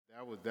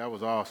That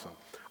was awesome.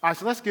 All right,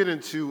 so let's get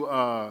into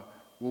what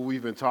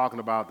we've been talking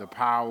about. The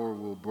power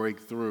will break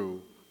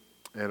through,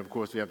 and of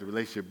course we have the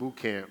relationship boot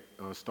camp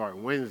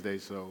starting Wednesday.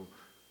 So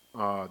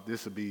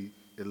this will be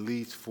at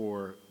least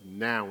for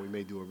now. We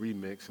may do a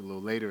remix a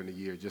little later in the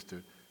year just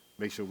to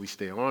make sure we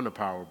stay on the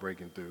power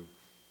breaking through.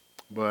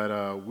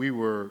 But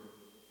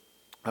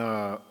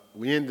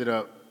we ended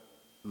up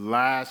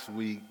last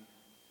week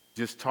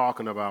just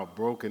talking about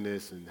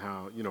brokenness and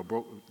how,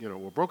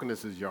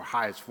 brokenness is your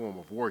highest form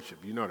of worship.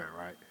 You know that,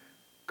 right?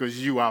 Because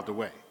you out the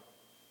way.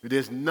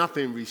 There's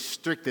nothing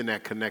restricting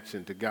that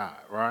connection to God,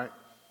 right?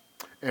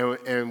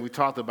 And we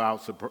talked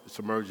about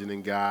submerging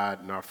in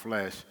God and our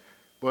flesh.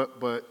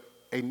 But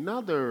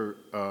another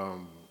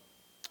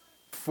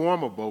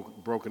form of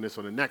brokenness,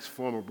 or the next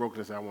form of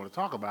brokenness I want to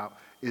talk about,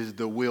 is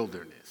the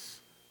wilderness.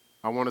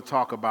 I want to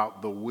talk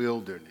about the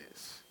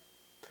wilderness.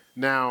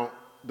 Now,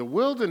 the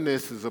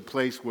wilderness is a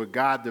place where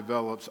God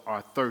develops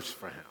our thirst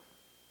for him.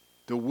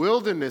 The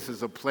wilderness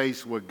is a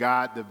place where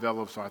God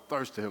develops our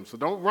thirst to him. So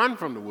don't run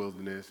from the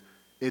wilderness.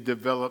 It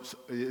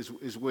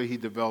is where he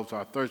develops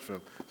our thirst for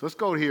him. So let's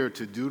go here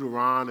to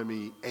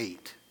Deuteronomy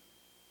 8.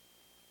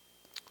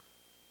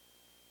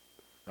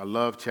 I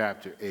love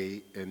chapter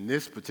 8. And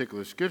this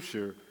particular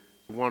scripture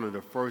is one of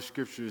the first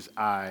scriptures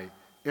I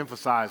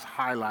emphasized,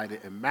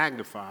 highlighted, and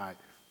magnified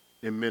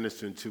in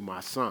ministering to my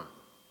son.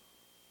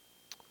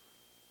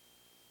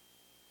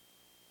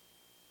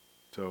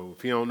 So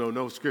if he don't know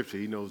no scripture,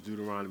 he knows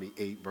Deuteronomy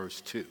 8, verse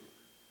 2,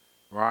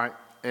 right?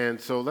 And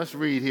so let's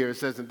read here. It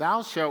says, "And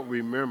thou shalt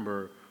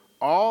remember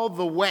all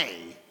the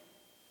way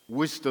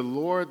which the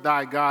Lord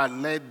thy God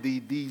led thee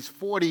these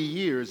 40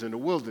 years in the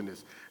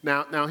wilderness."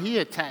 Now he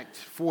attacked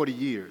 40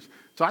 years.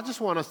 So I just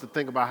want us to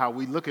think about how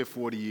we look at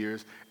 40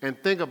 years and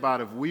think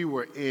about if we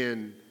were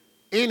in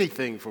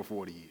anything for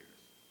 40 years.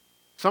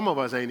 Some of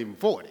us ain't even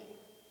 40.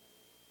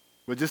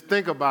 But just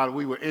think about if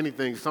we were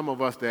anything, some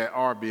of us that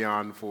are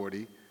beyond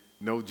 40,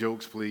 no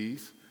jokes,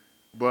 please,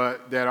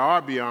 but that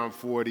are beyond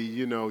 40,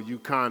 you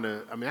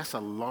that's a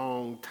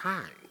long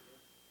time.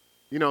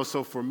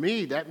 So for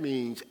me, that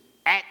means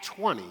at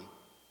 20,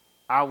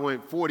 I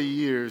went 40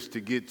 years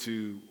to get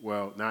to,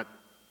 well, not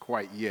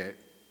quite yet.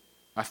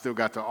 I still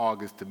got to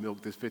August to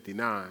milk this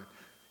 59.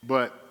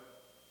 But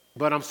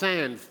I'm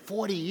saying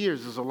 40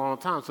 years is a long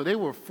time. So they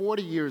were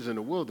 40 years in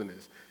the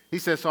wilderness. He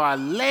says, "So I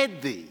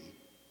led thee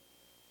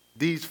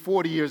these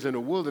 40 years in the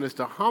wilderness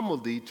to humble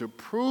thee, to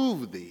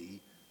prove thee,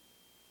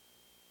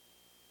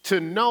 to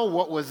know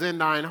what was in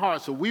thine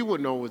heart," so we would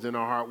know what was in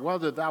our heart,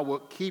 "whether thou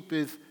wilt keep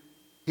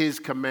his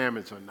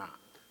commandments or not."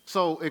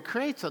 So it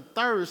creates a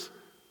thirst,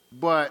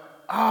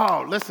 but,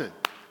 listen,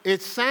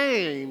 it's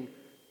saying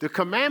the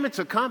commandments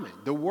are coming.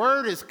 The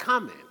word is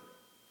coming,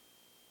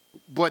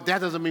 but that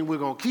doesn't mean we're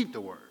going to keep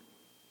the word.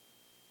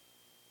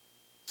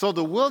 So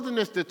the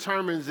wilderness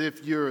determines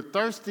if you're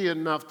thirsty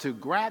enough to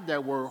grab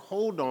that word,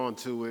 hold on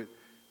to it,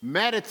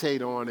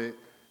 meditate on it,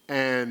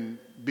 and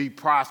be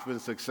prosperous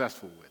and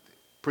successful with it.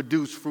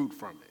 Produce fruit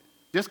from it.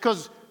 Just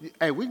because,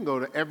 we can go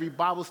to every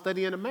Bible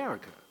study in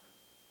America,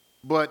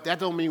 but that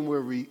don't mean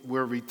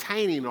we're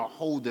retaining or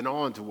holding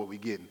on to what we're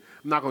getting.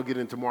 I'm not going to get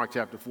into Mark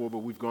chapter 4, but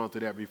we've gone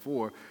through that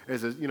before.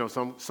 As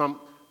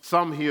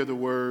some hear the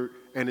word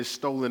and it's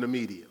stolen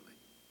immediately,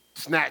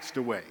 snatched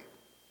away,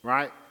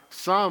 right?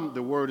 Some,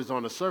 the word is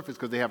on the surface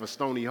because they have a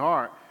stony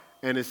heart,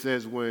 and it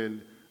says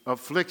when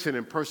affliction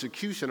and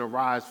persecution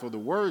arise for the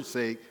word's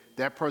sake,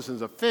 that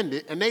person's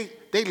offended, and they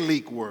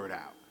leak word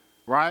out,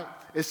 right?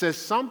 It says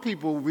some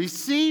people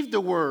receive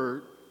the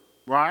word,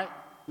 right?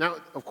 Now,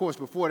 of course,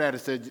 before that it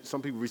said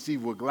some people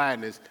receive with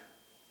gladness,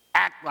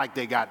 act like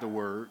they got the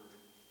word,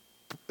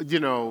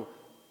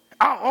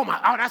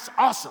 that's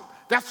awesome,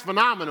 that's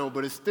phenomenal,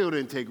 but it still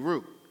didn't take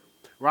root,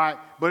 right?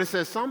 But it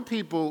says some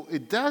people,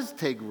 it does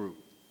take root.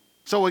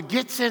 So it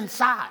gets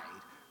inside,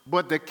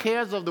 but the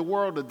cares of the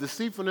world, the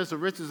deceitfulness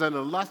of riches, and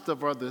the lust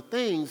of other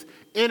things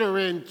enter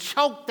in,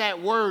 choke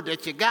that word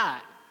that you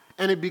got,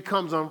 and it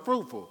becomes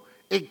unfruitful.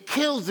 It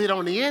kills it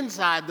on the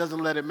inside,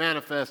 doesn't let it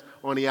manifest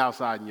on the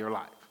outside in your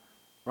life,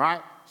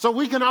 right? So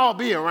we can all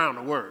be around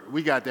the word.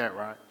 We got that,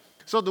 right?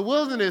 So the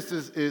wilderness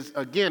is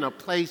again, a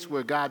place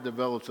where God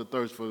develops a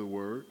thirst for the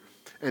word.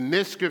 And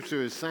this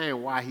scripture is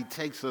saying why he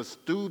takes us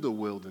through the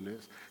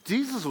wilderness.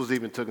 Jesus was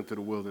even taken to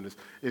the wilderness.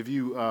 If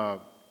you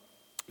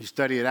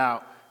study it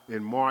out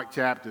in Mark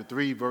chapter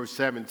 3, verse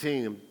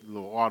 17, a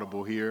little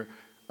audible here.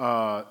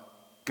 God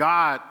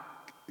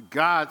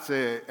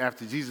said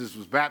after Jesus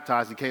was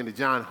baptized, he came to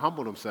John,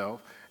 humbled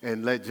himself,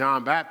 and let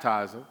John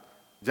baptize him.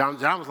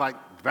 John was like,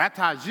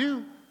 "Baptize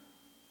you?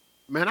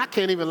 Man, I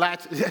can't even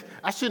latch.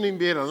 I shouldn't even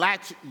be able to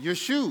latch your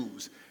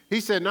shoes." He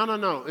said, no.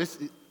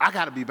 I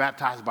got to be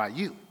baptized by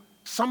you.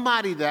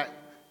 Somebody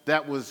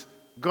that was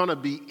going to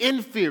be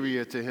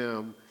inferior to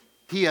him,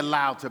 he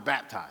allowed to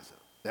baptize him.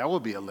 That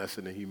would be a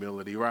lesson in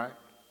humility, right?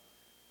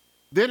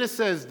 Then it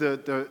says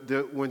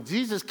when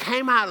Jesus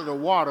came out of the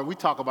water, we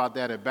talk about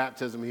that at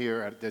baptism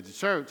here at the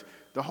church,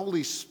 the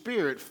Holy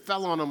Spirit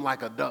fell on him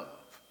like a dove.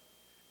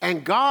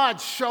 And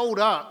God showed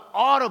up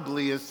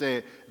audibly and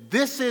said,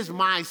 "This is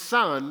my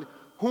son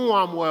whom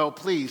I'm well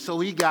pleased. So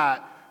he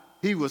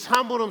was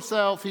humbled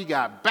himself, he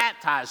got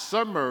baptized,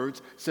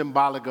 submerged,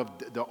 symbolic of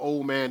the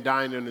old man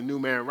dying and the new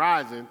man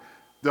rising.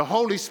 The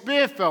Holy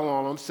Spirit fell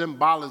on him,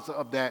 symbolic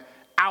of that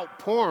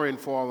outpouring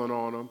falling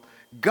on him.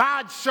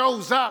 God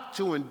shows up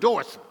to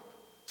endorse him.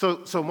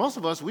 So most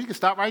of us, we can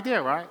stop right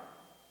there, right?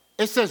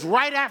 It says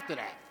right after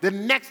that, the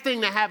next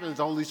thing that happens,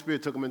 the Holy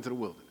Spirit took him into the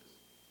wilderness.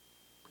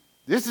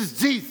 This is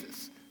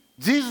Jesus.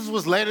 Jesus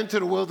was led into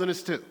the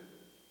wilderness too,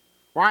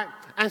 right?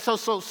 And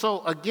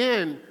so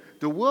again,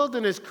 the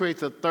wilderness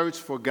creates a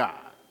thirst for God.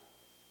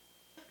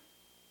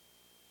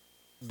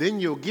 Then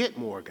you'll get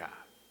more God.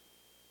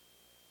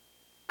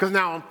 Because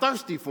now I'm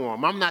thirsty for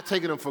him. I'm not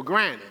taking him for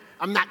granted.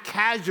 I'm not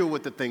casual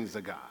with the things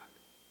of God,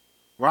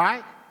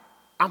 right?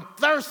 I'm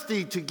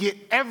thirsty to get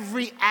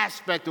every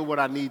aspect of what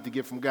I need to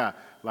get from God.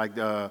 Like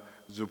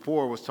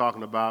Zipporah was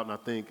talking about, and I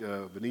think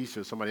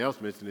Venetia or somebody else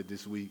mentioned it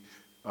this week,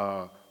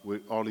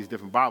 with all these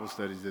different Bible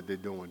studies that they're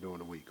doing during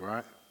the week,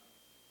 right?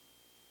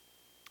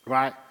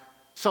 Right?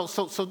 So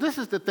this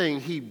is the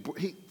thing. He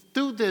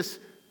through this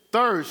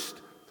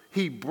thirst,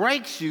 he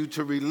breaks you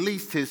to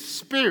release his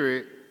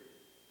spirit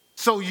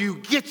so you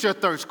get your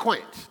thirst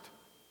quenched.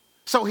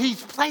 So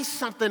he's placed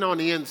something on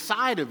the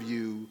inside of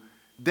you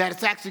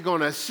that's actually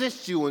going to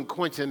assist you in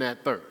quenching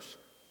that thirst,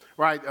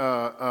 right?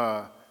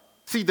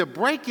 See, the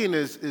breaking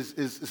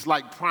is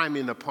like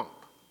priming the pump.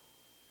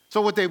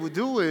 So what they would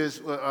do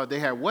is they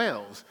had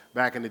wells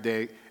back in the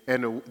day,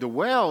 and the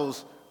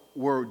wells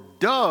were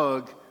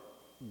dug.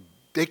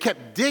 They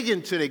kept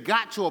digging till they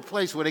got to a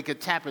place where they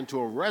could tap into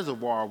a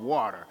reservoir of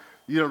water.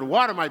 You know, the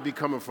water might be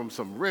coming from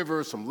some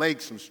river, some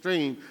lake, some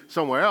stream,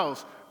 somewhere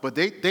else, but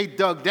they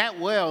dug that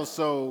well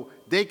so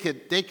they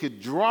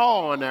could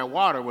draw on that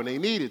water when they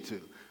needed to.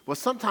 But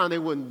sometimes they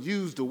wouldn't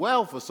use the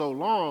well for so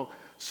long,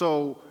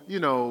 so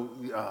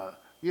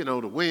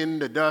the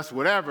wind, the dust,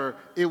 whatever,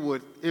 it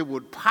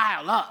would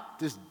pile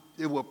up.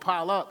 It would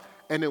pile up,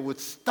 and it would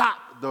stop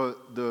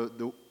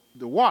the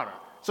water.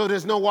 So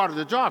there's no water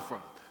to draw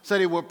from. So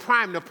they will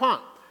prime the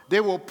pump. They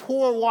will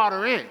pour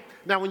water in.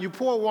 Now, when you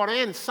pour water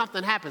in,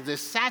 something happens. It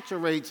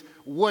saturates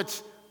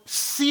what's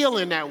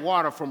sealing that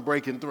water from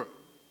breaking through.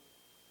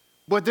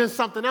 But then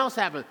something else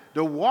happens.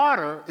 The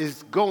water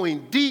is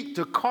going deep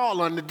to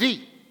call on the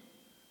deep.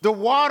 The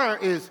water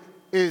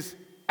is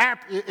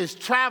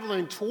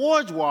traveling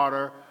towards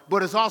water,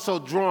 but it's also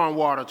drawing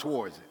water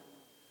towards it.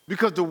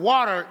 Because the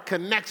water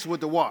connects with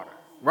the water,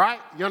 right?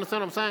 You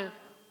understand what I'm saying?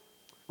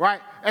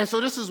 Right? And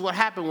so this is what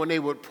happened when they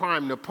would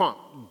prime the pump.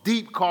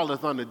 Deep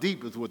calleth unto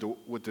deep is what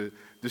the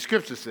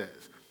scripture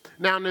says.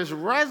 Now, this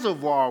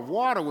reservoir of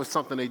water was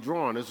something they drew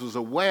on. This was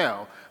a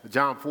well.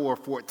 John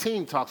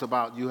 4:14 talks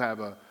about you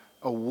have a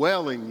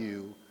well in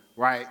you,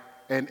 right?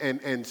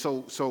 And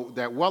so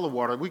that well of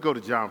water, we go to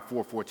John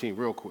 4:14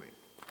 real quick.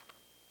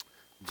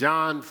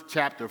 John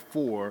chapter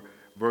 4,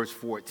 verse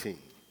 14.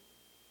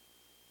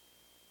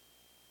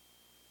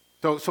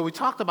 So we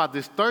talked about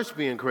this thirst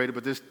being created,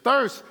 but this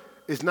thirst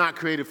is not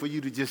created for you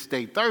to just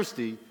stay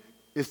thirsty.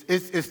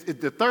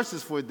 The thirst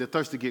is for the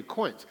thirst to get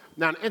quenched.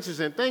 Now, the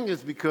interesting thing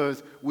is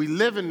because we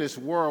live in this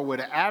world where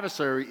the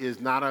adversary is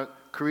not a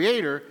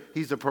creator,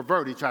 he's a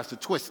pervert. He tries to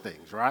twist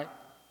things, right?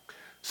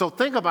 So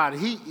think about it.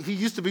 He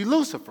used to be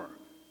Lucifer.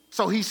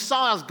 So he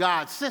saw as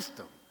God's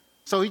system.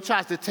 So he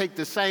tries to take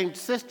the same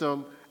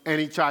system and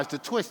he tries to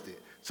twist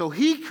it. So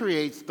he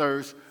creates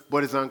thirst,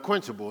 but it's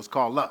unquenchable. It's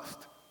called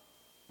lust.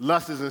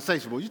 Lust is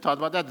insatiable. You talked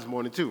about that this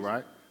morning too,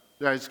 right?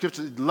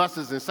 Scripture, lust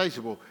is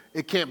insatiable.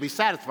 It can't be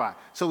satisfied.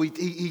 So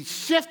he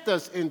shifts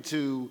us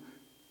into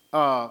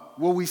where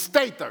we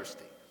stay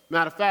thirsty.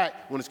 Matter of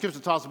fact, when the scripture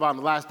talks about in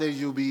the last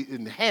days you'll be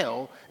in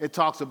hell, it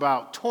talks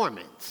about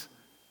torments.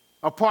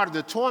 A part of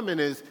the torment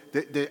is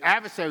that the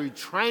adversary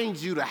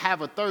trains you to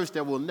have a thirst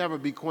that will never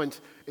be quenched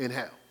in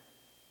hell.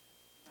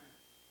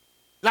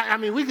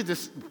 We could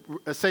just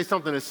say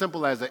something as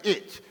simple as an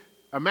itch.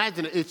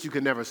 Imagine an itch you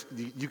can never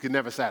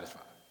satisfy.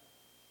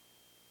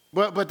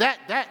 But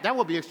that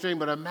would be extreme.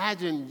 But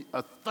imagine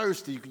a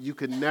thirst you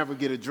could never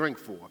get a drink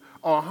for,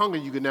 or a hunger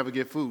you could never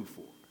get food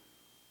for,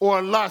 or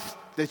a lust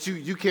that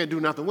you can't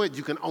do nothing with.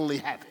 You can only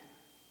have it.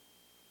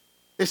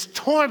 It's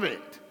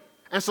torment.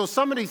 And so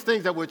some of these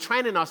things that we're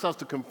training ourselves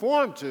to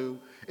conform to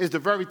is the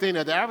very thing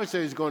that the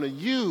adversary is going to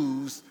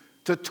use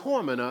to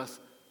torment us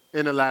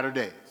in the latter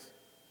days.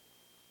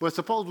 But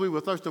suppose we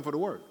were thirsting for the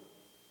word.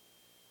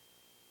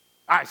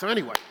 All right, so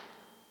anyway,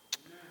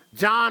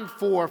 John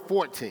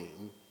 4:14.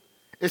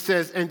 It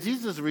says, and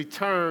Jesus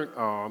returned,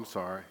 I'm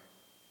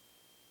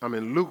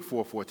in Luke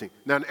 4:14.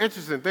 Now, the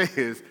interesting thing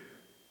is,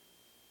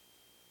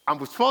 I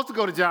was supposed to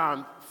go to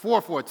John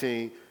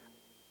 4:14.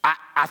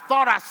 I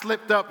thought I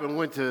slipped up and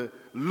went to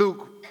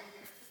Luke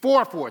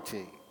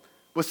 4:14.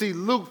 But see,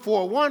 Luke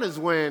 4:1 is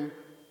when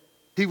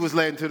he was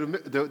led into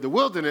the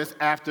wilderness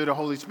after the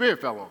Holy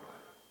Spirit fell on him.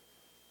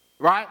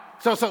 Right?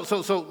 So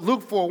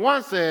Luke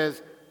 4:1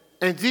 says,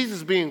 and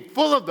Jesus, being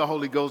full of the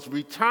Holy Ghost,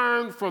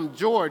 returned from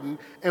Jordan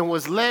and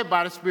was led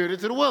by the Spirit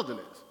into the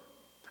wilderness.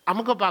 I'm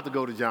about to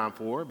go to John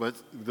 4, but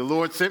the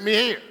Lord sent me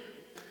here.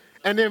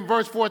 And then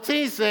verse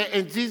 14 said,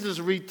 and Jesus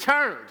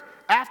returned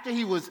after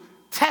he was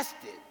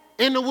tested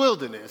in the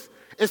wilderness.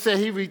 It said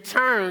he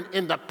returned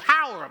in the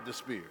power of the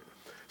Spirit.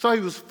 So he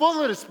was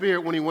full of the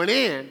Spirit when he went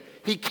in.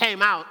 He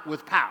came out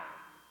with power.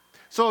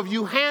 So if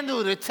you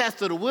handle the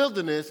test of the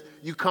wilderness,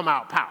 you come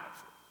out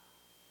powerful,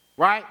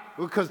 right?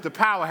 Because the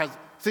power has,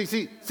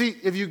 see,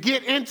 if you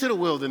get into the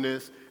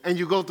wilderness and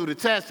you go through the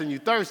test and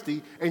you're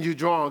thirsty and you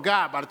draw on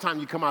God, by the time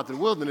you come out to the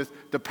wilderness,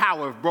 the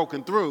power has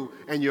broken through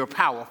and you're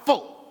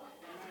powerful,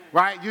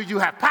 right? You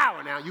have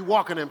power now. You're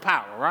walking in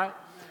power, right?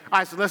 All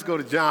right, so let's go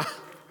to John.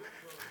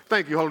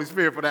 Thank you, Holy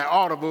Spirit, for that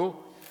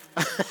audible.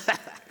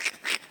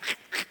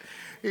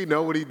 He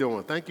know what he's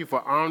doing. Thank you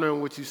for honoring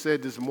what you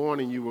said this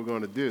morning you were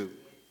going to do.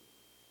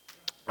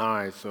 All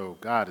right, so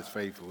God is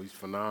faithful. He's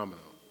phenomenal.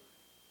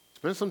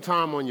 Spend some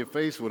time on your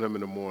face with him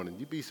in the morning.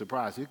 You'd be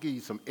surprised. He'll give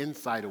you some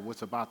insight of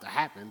what's about to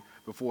happen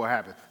before it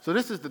happens. So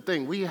this is the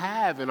thing. We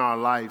have in our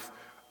life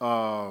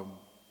what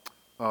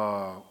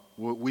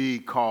we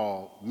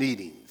call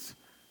meetings.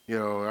 You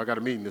know, I got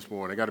a meeting this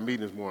morning.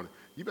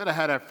 You better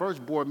have that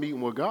first board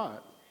meeting with God.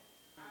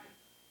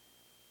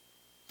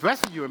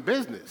 Especially you're in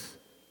business.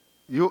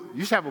 You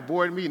should have a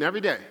board meeting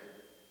every day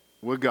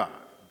with God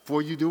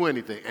before you do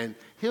anything. And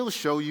he'll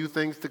show you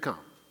things to come.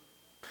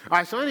 All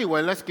right, so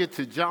anyway, let's get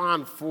to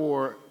John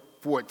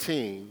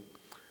 4:14.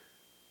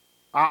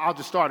 I'll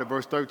just start at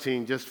verse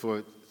 13 just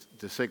for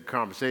the sake of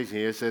conversation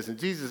here. It says, and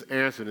Jesus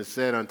answered and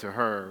said unto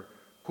her,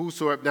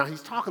 whosoever, now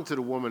he's talking to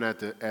the woman at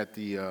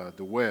the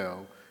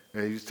well,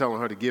 and he's telling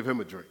her to give him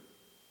a drink,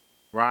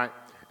 right?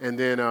 And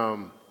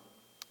then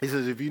he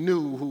says, if you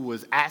knew who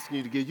was asking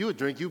you to give you a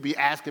drink, you'd be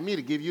asking me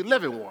to give you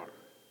living water,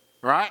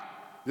 right?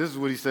 This is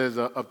what he says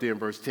up there in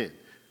verse 10.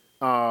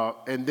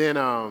 And then,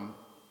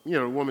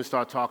 the woman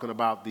started talking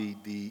about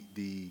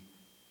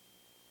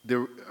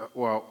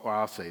well,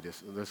 I'll say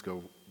this. Let's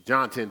go.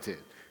 John 10:10.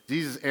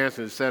 Jesus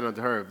answered and said unto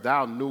her, if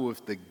thou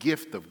knewest the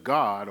gift of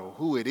God, or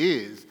who it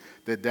is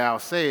that thou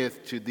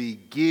sayest to thee,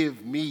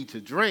 give me to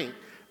drink,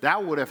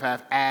 thou would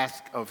have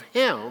asked of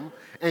him,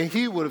 and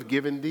he would have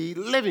given thee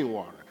living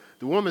water.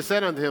 The woman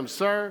said unto him,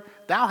 sir,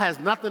 thou hast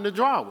nothing to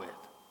draw with,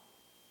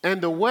 and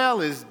the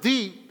well is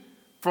deep.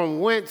 From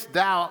whence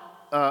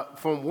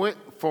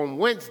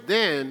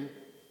then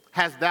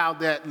hast thou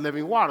that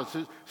living water?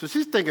 So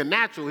she's thinking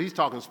natural. He's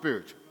talking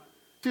spiritual.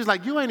 She's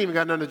like, you ain't even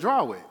got nothing to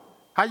draw with.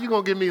 How you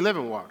gonna give me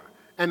living water?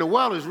 And the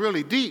well is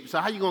really deep. So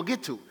how you gonna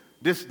get to it?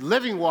 This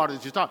living water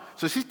that you're talking.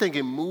 So she's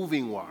thinking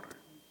moving water,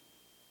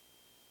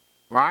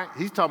 right?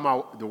 He's talking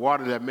about the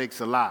water that makes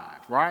alive,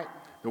 right?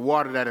 The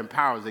water that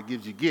empowers, that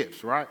gives you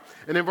gifts, right?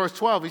 And in verse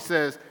 12, he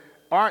says,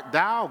 art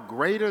thou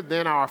greater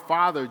than our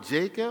father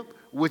Jacob,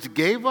 which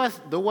gave us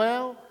the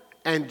well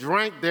and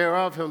drank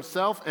thereof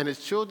himself and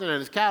his children and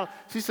his cattle?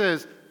 She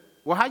says,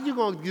 well, how you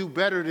going to do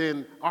better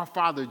than our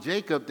father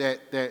Jacob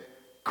that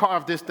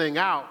carved this thing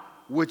out,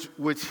 which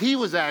he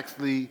was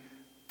actually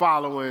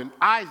following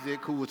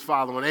Isaac, who was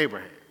following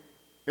Abraham?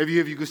 If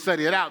you could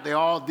study it out, they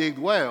all digged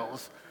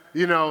wells,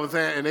 you know what I'm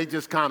saying, and they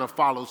just kind of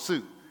follow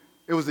suit.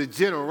 It was a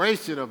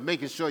generation of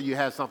making sure you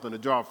had something to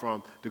draw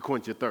from to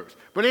quench your thirst.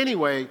 But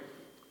anyway,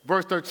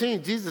 verse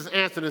 13, Jesus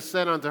answered and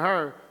said unto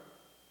her,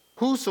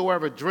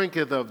 whosoever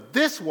drinketh of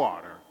this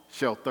water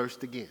shall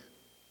thirst again.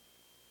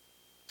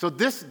 So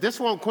this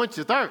won't quench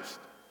your thirst.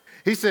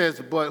 He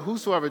says, but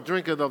whosoever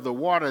drinketh of the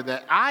water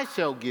that I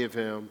shall give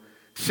him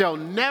shall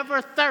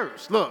never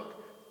thirst. Look,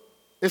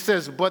 it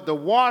says, but the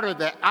water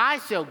that I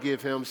shall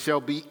give him shall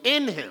be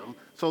in him.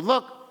 So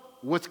look,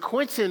 what's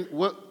quenching,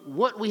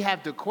 what we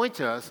have to quench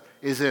us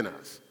is in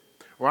us,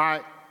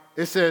 right?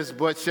 It says,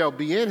 but shall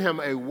be in him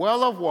a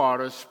well of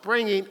water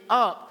springing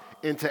up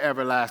into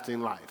everlasting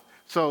life.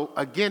 So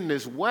again,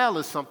 this well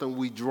is something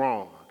we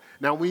draw on.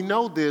 Now we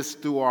know this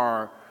through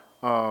our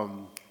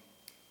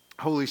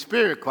Holy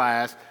Spirit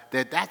class,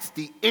 that's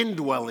the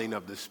indwelling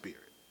of the Spirit.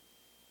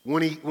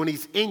 When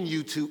he's in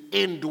you to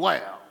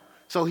indwell.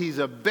 So he's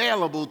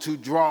available to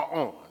draw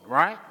on,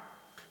 right?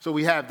 So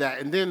we have that.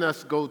 And then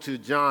let's go to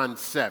John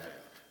 7,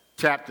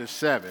 chapter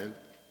 7,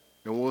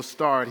 and we'll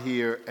start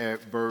here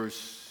at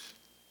verse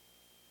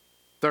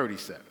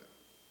 37.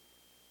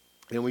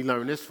 And we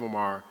learn this from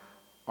our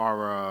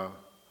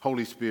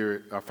Holy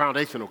Spirit, our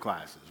foundational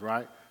classes,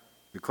 right?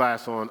 The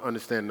class on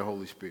understanding the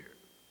Holy Spirit,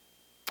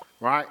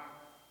 right?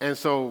 And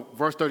so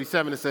verse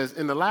 37, it says,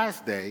 in the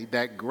last day,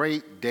 that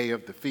great day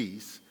of the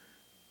feast,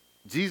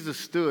 Jesus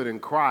stood and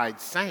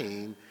cried,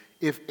 saying,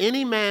 if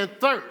any man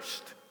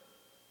thirst,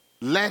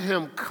 let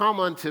him come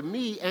unto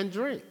me and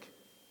drink.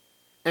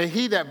 And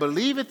he that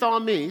believeth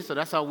on me, so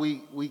that's how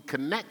we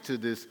connect to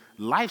this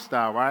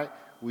lifestyle, right?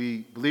 We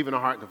believe in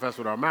our heart and confess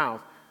with our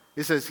mouth.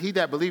 It says, he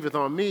that believeth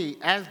on me,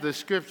 as the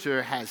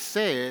scripture has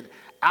said,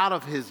 out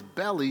of his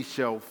belly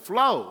shall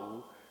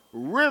flow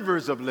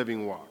rivers of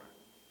living water.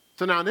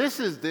 So now this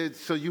is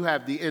so you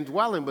have the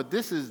indwelling, but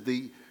this is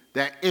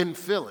that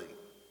infilling,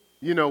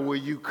 where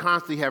you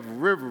constantly have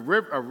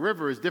river. A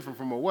river is different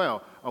from a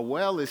well. A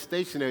well is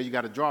stationary, you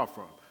got to draw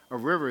from. A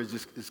river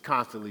is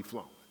constantly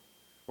flowing,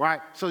 right?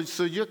 So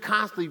you're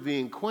constantly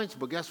being quenched,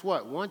 but guess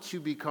what? Once you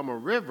become a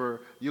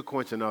river, you're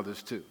quenching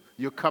others too.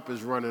 Your cup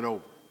is running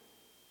over,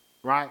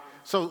 right?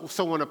 So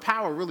when the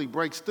power really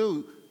breaks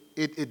through,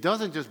 it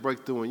doesn't just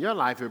break through in your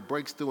life, it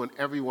breaks through in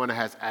everyone that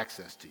has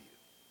access to you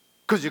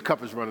because your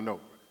cup is running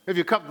over. If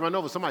your cup runs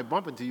over, somebody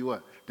bump into you,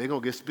 what? They're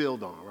going to get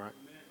spilled on, right?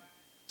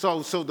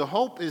 So the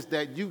hope is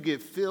that you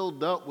get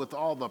filled up with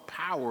all the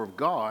power of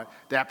God.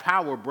 That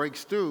power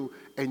breaks through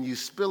and you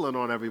spill it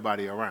on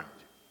everybody around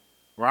you,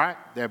 right?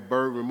 That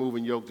bird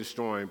removing, yoke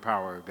destroying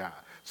power of God.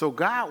 So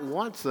God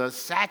wants us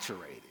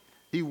saturated.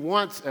 He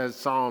wants, as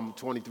Psalm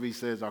 23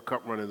 says, our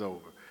cup running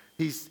over.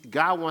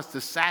 God wants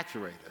to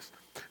saturate us.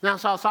 Now,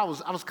 so I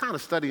was kind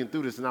of studying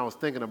through this, and I was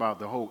thinking about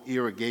the whole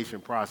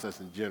irrigation process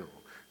in general.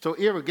 So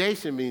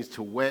irrigation means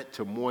to wet,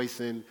 to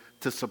moisten,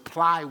 to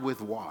supply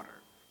with water.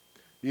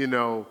 You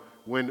know,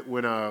 when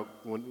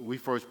we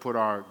first put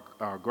our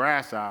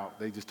grass out,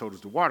 they just told us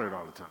to water it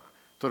all the time.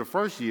 So the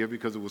first year,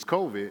 because it was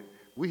COVID,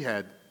 we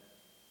had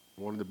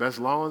one of the best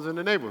lawns in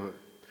the neighborhood.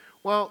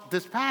 Well,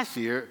 this past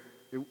year,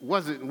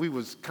 we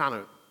was kind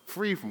of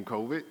free from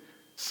COVID,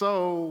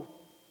 so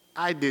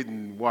I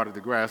didn't water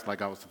the grass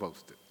like I was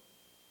supposed to.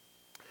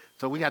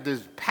 So we had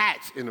this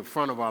patch in the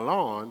front of our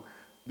lawn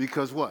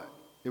because what?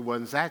 It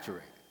wasn't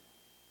saturated.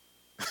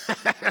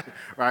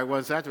 Right? It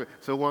wasn't saturated.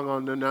 So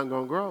nothing going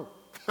to grow.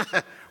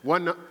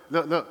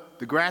 Look,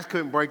 the grass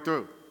couldn't break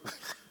through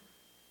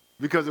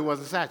because it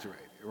wasn't saturated,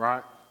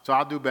 right? So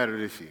I'll do better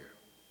this year.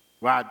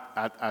 Well,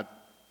 I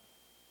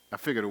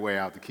figured a way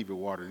out to keep it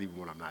watered even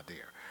when I'm not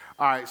there.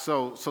 All right,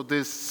 so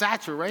this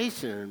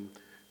saturation,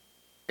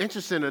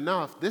 interesting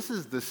enough, this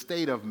is the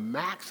state of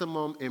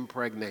maximum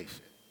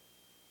impregnation.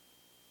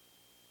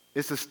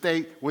 It's a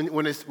state,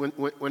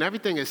 when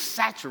everything is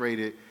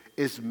saturated,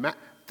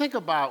 think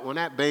about when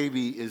that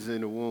baby is in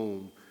the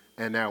womb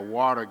and that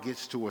water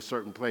gets to a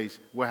certain place,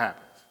 what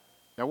happens?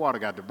 That water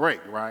got to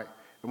break, right?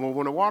 And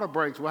when the water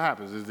breaks, what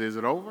happens? Is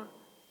it over?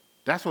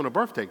 That's when the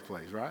birth takes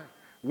place, right?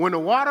 When the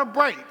water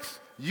breaks,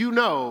 you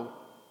know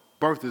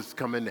birth is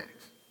coming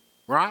next,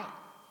 right?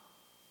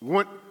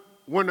 When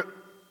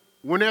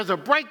there's a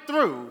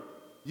breakthrough,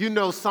 you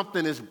know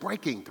something is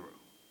breaking through,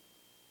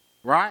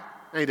 right?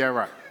 Ain't that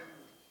right?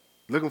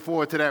 Looking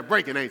forward to that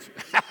breaking, ain't you?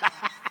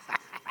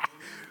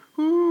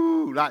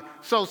 Ooh,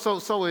 so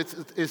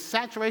it's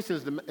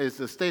saturation is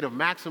the state of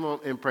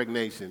maximum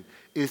impregnation.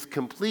 It's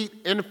complete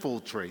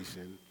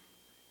infiltration.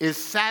 It's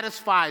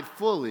satisfied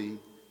fully.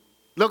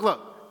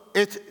 Look.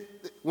 It's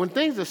when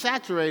things are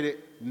saturated,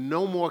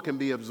 no more can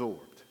be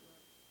absorbed.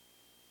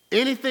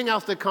 Anything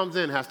else that comes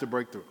in has to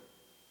break through.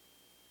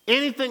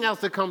 Anything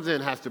else that comes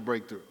in has to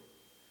break through.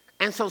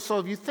 And so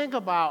if you think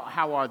about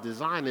how our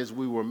design is,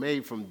 we were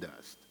made from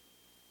dust.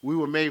 We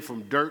were made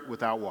from dirt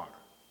without water,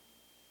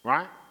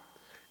 right?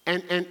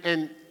 And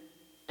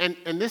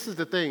this is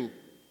the thing.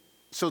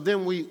 So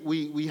then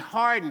we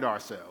hardened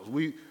ourselves.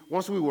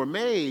 Once we were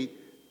made,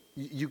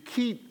 you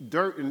keep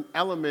dirt and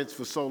elements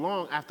for so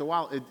long, after a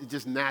while, it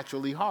just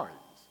naturally hardens,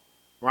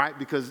 right?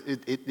 Because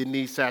it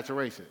needs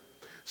saturation.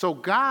 So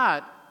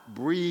God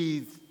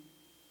breathed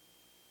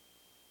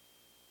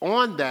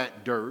on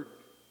that dirt,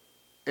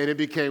 and it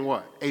became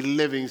what? A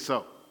living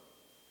soul.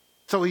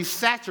 So he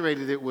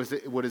saturated it with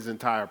his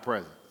entire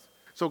presence.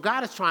 So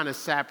God is trying to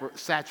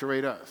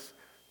saturate us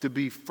to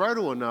be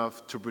fertile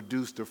enough to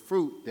produce the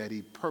fruit that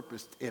he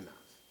purposed in us.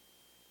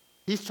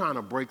 He's trying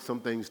to break some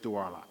things through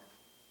our life.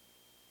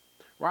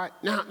 Right?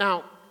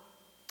 Now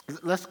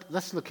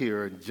let's look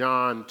here in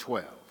John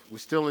 12. We're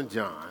still in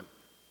John.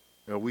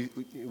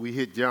 We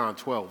hit John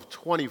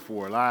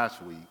 12:24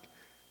 last week.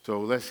 So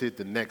let's hit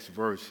the next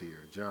verse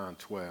here, John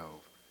 12.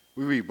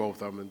 We read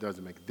both of them, it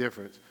doesn't make a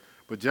difference.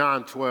 But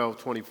John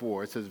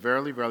 12:24, it says,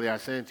 "Verily, verily, I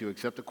say unto you,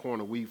 except a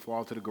corn of wheat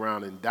fall to the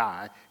ground and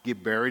die,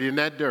 get buried in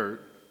that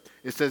dirt."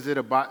 It says,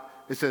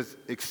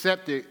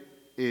 except a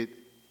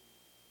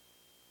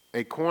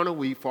corn of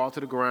wheat fall to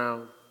the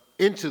ground,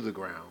 into the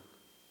ground,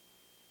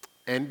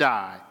 and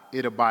die,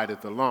 it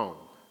abideth alone.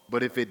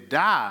 But if it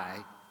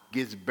die,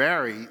 gets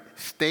buried,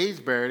 stays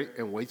buried,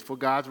 and waits for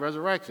God's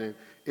resurrection,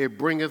 it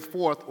bringeth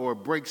forth or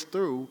breaks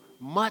through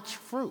much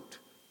fruit.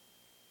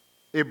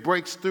 It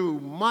breaks through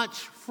much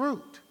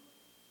fruit,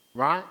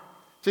 right?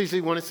 So you see,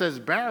 when it says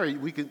buried,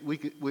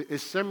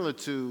 it's similar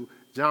to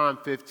John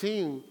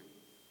 15,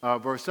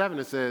 verse 7.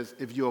 It says,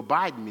 if you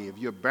abide in me, if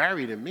you're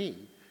buried in me,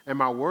 and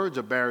my words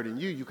are buried in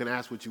you, you can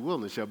ask what you will,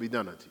 and it shall be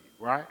done unto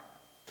you, right?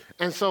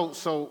 And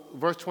so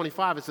verse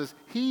 25, it says,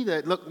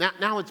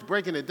 now it's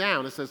breaking it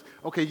down. It says,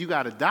 okay, you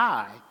got to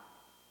die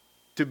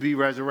to be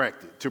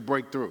resurrected, to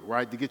break through,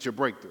 right, to get your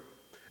breakthrough.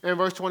 And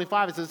verse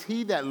 25, it says,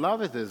 he that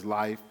loveth his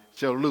life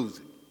shall lose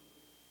it,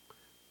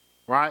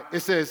 right?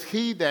 It says,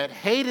 he that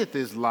hateth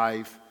his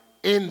life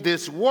in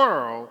this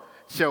world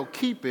shall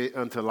keep it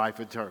unto life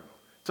eternal.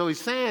 So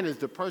he's saying is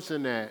the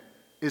person that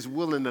is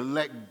willing to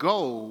let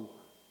go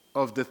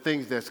of the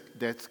things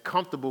that's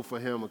comfortable for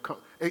him,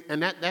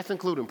 and that's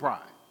including pride.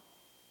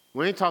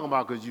 We ain't talking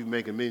about because you're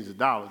making millions of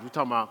dollars. We're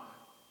talking about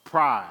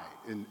pride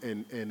and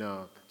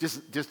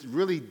just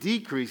really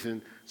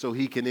decreasing so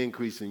he can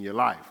increase in your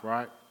life,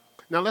 right?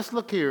 Now let's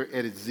look here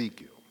at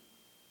Ezekiel.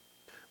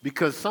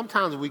 Because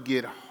sometimes we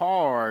get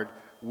hard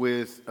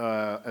with,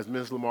 as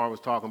Ms. Lamar was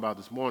talking about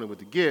this morning with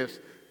the gifts,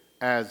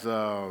 as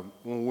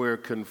when we're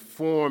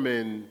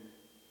conforming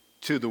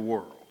to the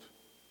world.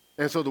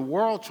 And so the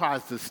world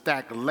tries to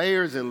stack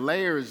layers and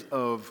layers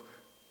of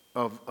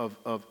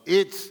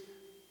its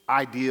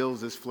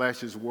ideals, its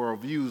flesh, its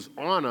worldviews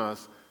on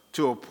us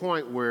to a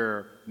point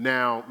where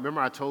now,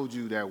 remember I told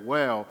you that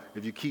well,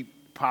 if you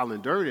keep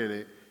piling dirt in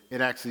it,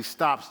 it actually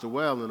stops the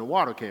well and the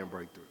water can't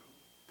break through.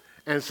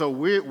 And so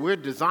we're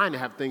designed to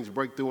have things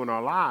break through in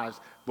our lives,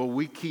 but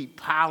we keep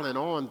piling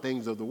on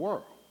things of the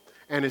world.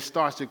 And it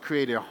starts to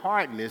create a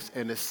hardness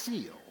and a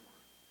seal.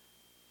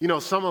 You know,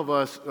 some of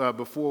us,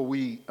 before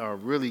we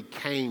really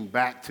came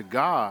back to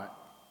God,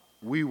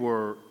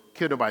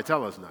 couldn't nobody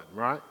tell us nothing,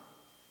 right?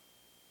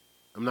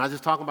 I'm not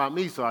just talking about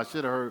me, so I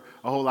should have heard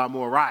a whole lot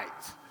more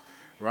rights,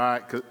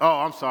 right?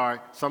 I'm sorry.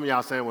 Some of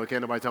y'all saying, well,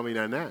 can't nobody tell me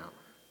that now?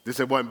 This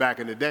wasn't back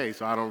in the day,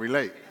 so I don't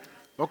relate.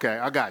 Okay,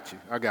 I got you.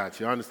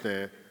 I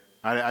understand.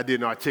 I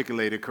didn't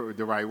articulate it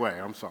the right way.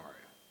 I'm sorry.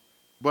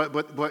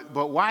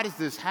 But why does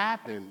this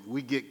happen?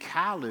 We get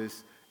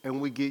callous and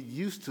we get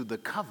used to the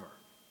cover.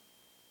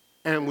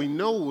 And we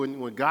know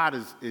when God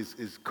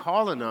is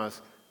calling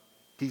us,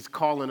 he's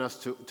calling us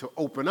to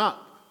open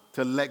up,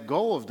 to let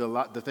go of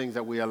the things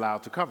that we allow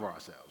to cover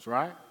ourselves,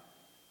 right?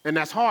 And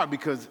that's hard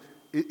because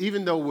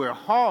even though we're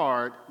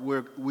hard,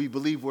 we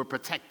believe we're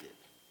protected,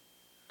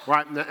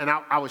 right? And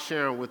I was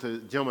sharing with a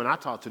gentleman I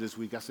talked to this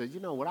week. I said, you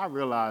know, what I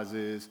realized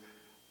is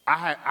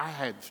I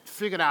had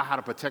figured out how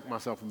to protect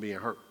myself from being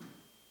hurt,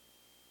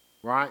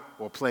 right?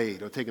 Or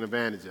played or taken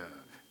advantage of.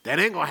 That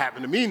ain't going to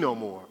happen to me no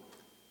more.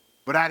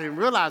 But I didn't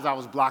realize I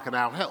was blocking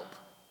out help.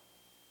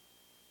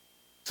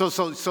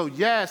 So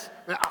yes,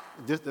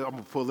 I'm going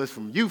to pull this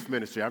from youth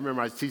ministry. I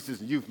remember I teach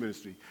this in youth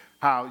ministry,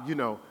 how, you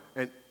know,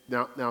 and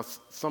now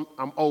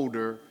I'm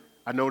older.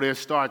 I know there's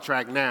Star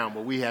Trek now,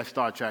 but we had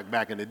Star Trek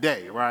back in the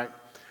day, right?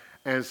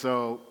 And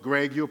so,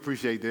 Greg, you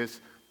appreciate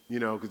this, you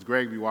know, because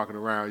Greg be walking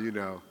around, you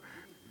know,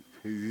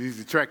 he's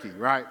a Trekkie,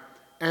 right?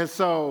 And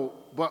so,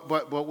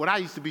 but what I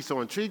used to be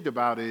so intrigued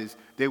about is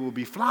they would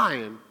be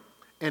flying,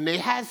 and they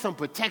had some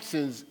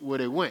protections where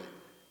they went.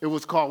 It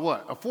was called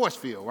what? A force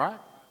field, right?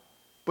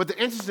 But the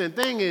interesting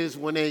thing is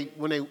when they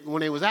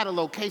was at a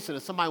location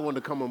and somebody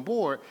wanted to come on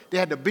board, they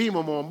had to beam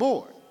them on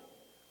board.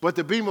 But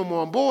to beam them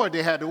on board,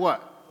 they had to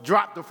what?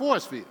 Drop the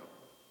force field.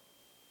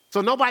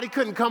 So nobody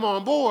couldn't come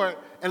on board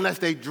unless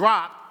they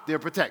dropped their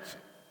protection.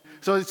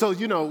 So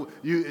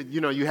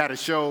you had a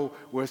show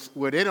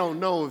where they don't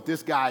know if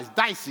this guy's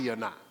dicey or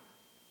not.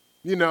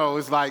 You know,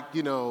 it's like,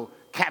 you know,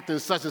 Captain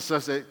such and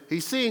such, he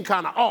seemed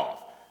kind of off.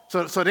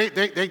 So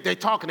they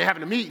talking, they're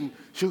having a meeting.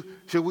 Should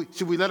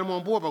we let him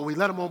on board? But we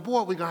let him on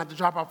board, we're going to have to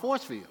drop our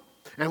force field.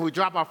 And if we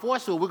drop our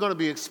force field, we're going to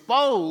be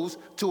exposed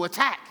to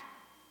attack.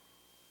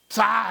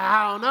 So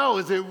I don't know,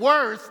 is it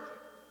worth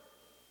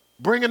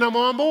bringing them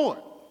on board?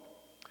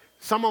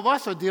 Some of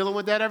us are dealing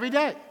with that every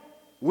day.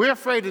 We're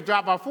afraid to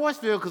drop our force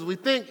field because we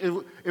think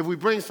if we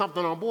bring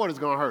something on board, it's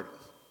going to hurt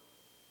us.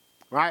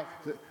 Right?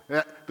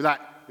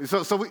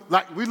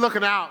 We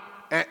looking out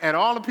at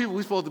all the people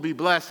we're supposed to be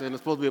blessing, and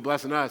it's supposed to be a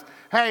blessing to us.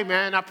 Hey,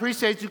 man, I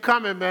appreciate you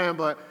coming, man,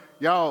 but,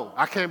 yo,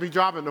 I can't be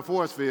dropping the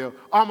force field.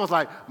 Almost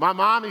like my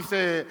mommy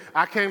said,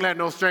 I can't let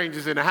no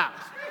strangers in the house.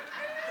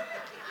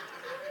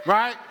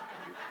 Right?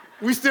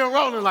 We still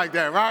rolling like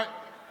that, right?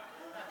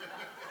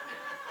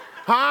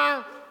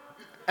 Huh?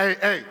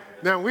 Hey,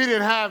 now we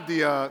didn't have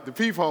the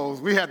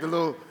peepholes. We had the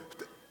little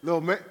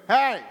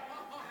hey.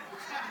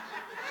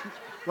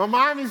 My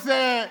mommy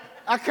said,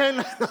 I can't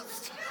let no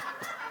strangers.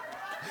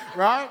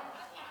 Right?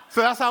 So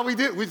that's how we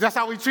did. That's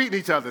how we treat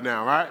each other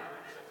now, right?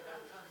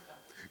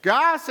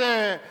 God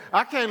said,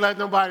 I can't let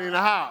nobody in the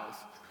house.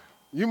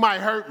 You might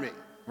hurt me,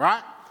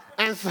 right?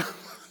 And so,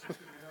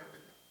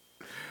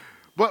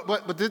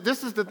 but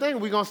this is the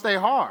thing. We're going to stay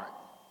hard.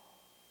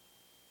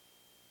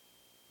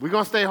 We're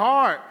going to stay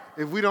hard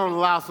if we don't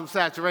allow some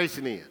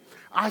saturation in.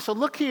 All right, so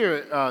look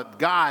here at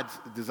God's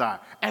desire.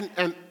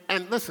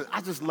 And listen,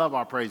 I just love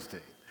our praise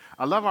team.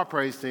 I love our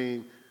praise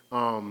team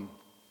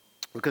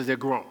because they're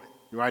growing,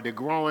 right? They're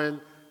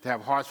growing. To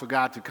have hearts for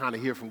God, to kind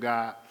of hear from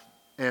God.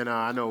 And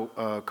I know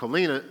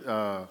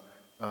Colina,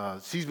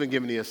 she's been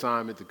given the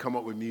assignment to come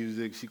up with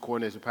music. She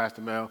coordinates with Pastor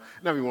Mel.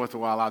 And every once in a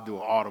while, I'll do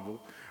an audible,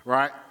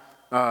 right?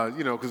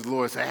 Because the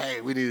Lord said,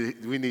 hey, we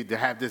need to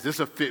have this. This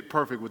will fit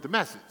perfect with the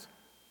message.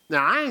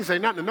 Now, I ain't say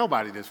nothing to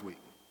nobody this week.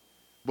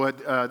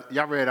 But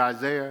y'all read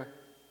Isaiah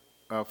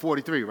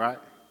 43, right?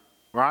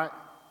 Right?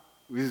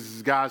 This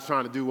is God's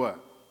trying to do what?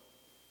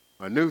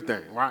 A new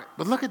thing, right?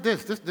 But look at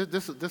this.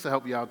 This will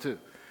help you out, too.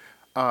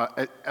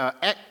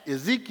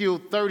 Ezekiel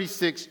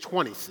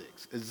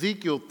 36:26.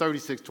 Ezekiel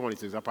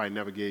 36:26. I probably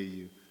never gave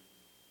you.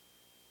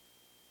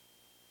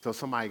 So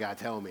somebody got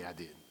to tell me I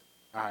didn't.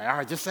 All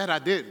right, just said I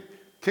didn't.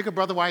 Kick a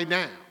brother white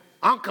down.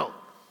 Uncle. All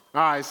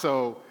right,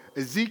 so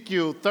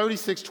Ezekiel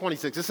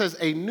 36:26. It says,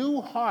 a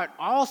new heart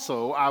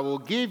also I will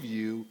give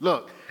you,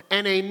 look,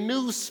 and a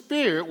new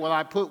spirit will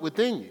I put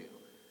within you.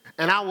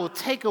 And I will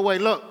take away,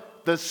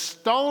 look, the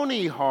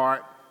stony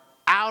heart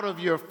out of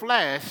your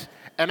flesh,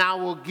 and I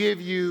will give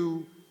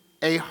you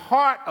a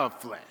heart of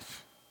flesh.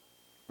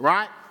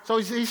 Right? So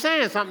he's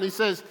saying something. He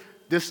says,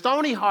 the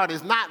stony heart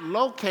is not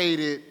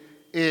located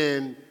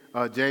in,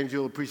 James,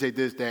 you'll appreciate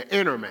this, that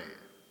inner man.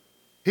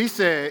 He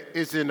said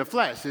it's in the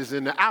flesh, it's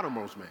in the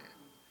outermost man.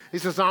 He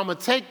says, so I'm going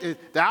to take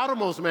the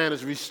outermost man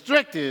is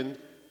restricting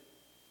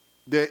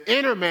the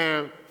inner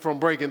man from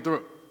breaking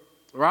through,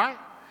 right?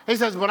 He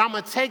says, but I'm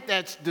going to take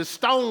the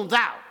stones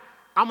out.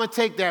 I'm going to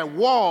take that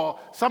wall.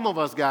 Some of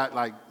us got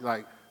like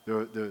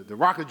the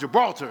Rock of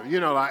Gibraltar,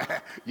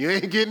 like you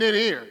ain't getting in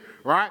here,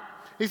 right?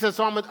 He says,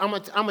 so I'm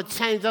going to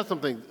change up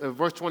something,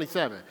 verse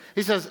 27.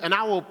 He says, and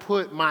I will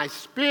put my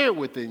spirit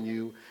within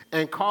you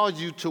and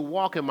cause you to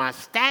walk in my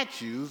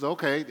statutes.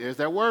 Okay, there's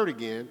that word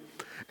again.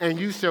 And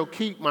you shall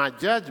keep my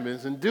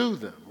judgments and do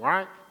them,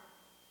 right?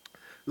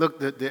 Look,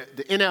 the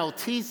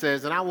NLT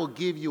says, and I will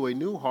give you a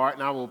new heart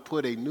and I will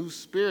put a new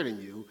spirit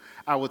in you.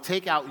 I will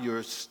take out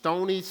your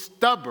stony,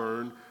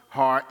 stubborn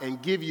heart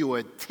and give you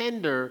a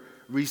tender,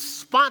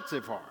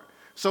 responsive heart.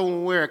 So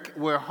when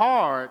we're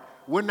hard,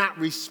 we're not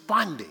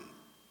responding.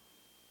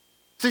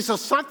 See, so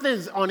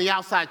something's on the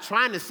outside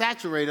trying to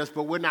saturate us,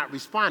 but we're not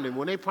responding.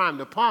 When they prime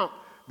the pump,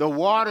 the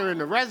water in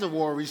the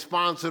reservoir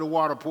responds to the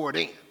water poured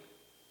in,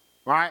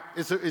 right?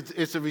 It's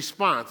a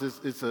response.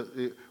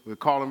 We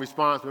call and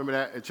response. Remember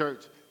that at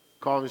church?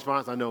 Call and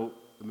response. I know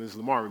Ms.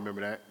 Lamar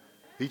remember that.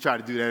 He tried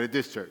to do that at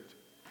this church.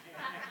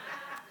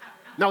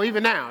 No,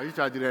 even now, he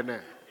tried to do that now.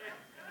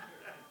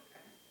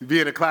 He'd be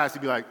in a class,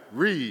 he'd be like,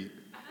 read.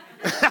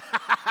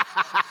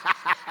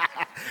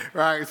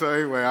 Right, so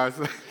anyway,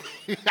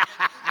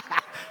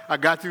 I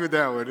got you with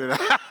that one.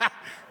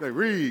 Like,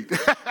 read.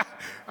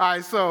 All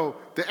right, so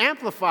the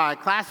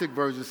Amplified Classic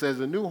Version says,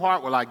 a new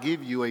heart will I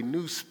give you, a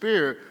new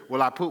spirit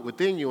will I put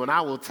within you, and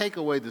I will take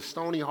away the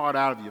stony heart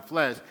out of your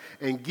flesh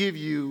and give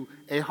you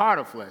a heart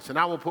of flesh. And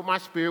I will put my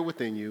spirit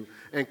within you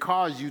and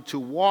cause you to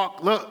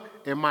walk, look,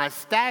 in my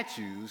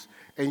statutes,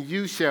 and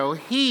you shall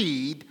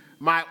heed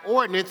my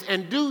ordinance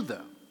and do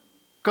them.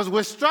 Because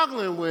we're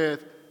struggling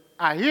with,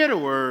 I hear the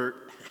word,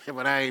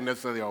 but I ain't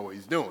necessarily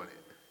always doing it.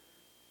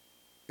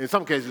 In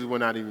some cases, we're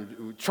not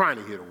even trying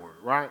to hear the word,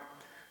 right?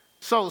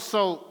 So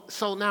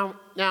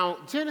now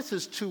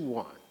Genesis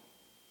 2:1.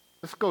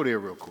 Let's go there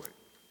real quick.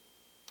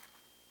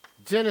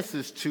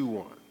 Genesis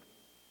 2:1.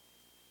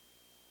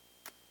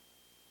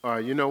 All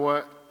right, you know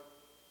what?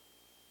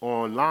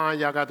 Online,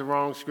 y'all got the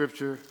wrong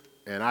scripture,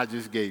 and I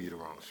just gave you the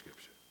wrong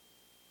scripture.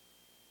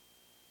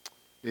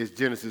 It's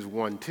Genesis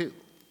 1:2.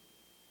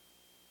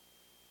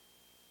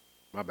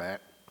 My bad.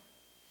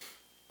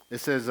 It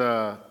says,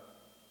 all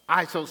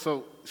right,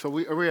 so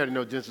we already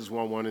know Genesis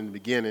 1:1 in the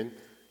beginning.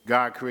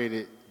 God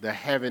created the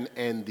heaven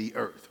and the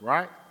earth,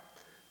 right?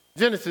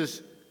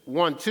 Genesis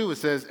 1:2, it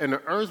says, and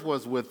the earth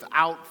was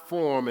without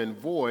form and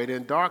void,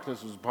 and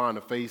darkness was upon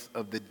the face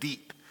of the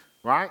deep,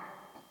 right?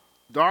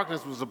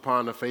 Darkness was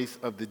upon the face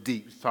of the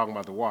deep. It's talking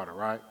about the water,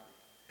 right?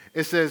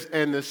 It says,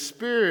 and the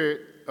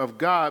Spirit of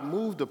God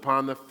moved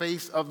upon the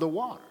face of the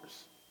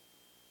waters.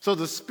 So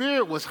the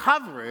Spirit was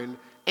hovering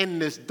in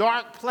this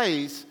dark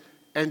place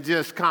and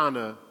just kind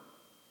of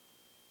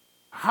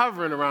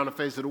hovering around the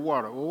face of the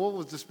water. Well, what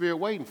was the Spirit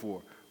waiting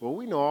for? Well,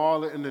 we know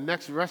all in the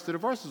rest of the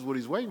verses what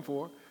he's waiting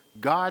for.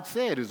 God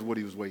said is what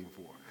he was waiting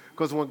for.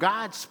 Because when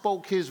God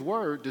spoke his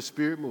word, the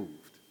Spirit moved.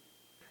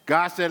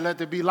 God said, let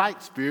there be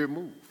light, Spirit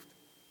moved.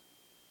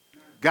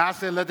 God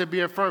said, let there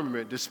be a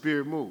firmament, the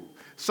Spirit moved.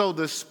 So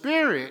the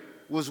Spirit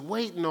was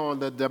waiting on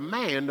the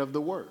demand of the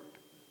word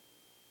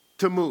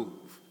to move,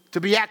 to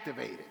be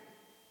activated,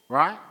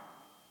 right?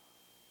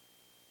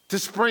 To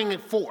spring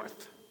it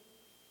forth,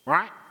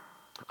 right?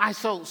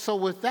 So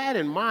with that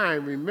in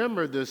mind,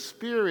 remember the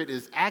Spirit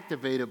is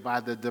activated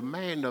by the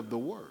demand of the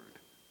Word.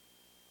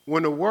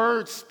 When the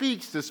Word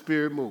speaks, the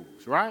Spirit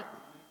moves, right?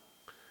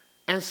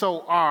 And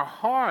so our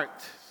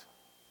hearts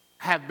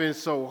have been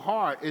so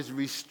hard, it's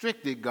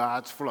restricted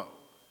God's flow.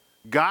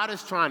 God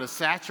is trying to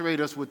saturate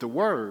us with the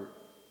Word.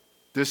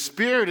 The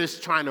Spirit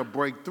is trying to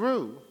break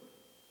through,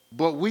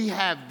 but we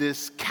have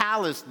this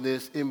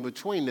callousness in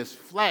between, this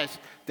flesh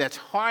that's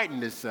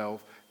hardened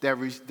itself,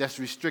 that's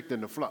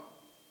restricting the flow.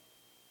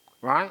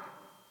 Right?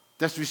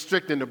 That's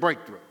restricting the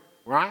breakthrough,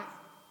 right?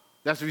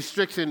 That's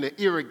restricting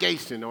the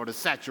irrigation or the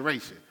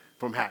saturation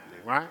from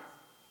happening, right?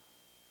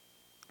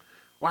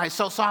 Right,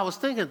 so I was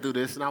thinking through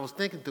this, and I was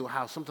thinking through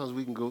how sometimes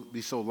we can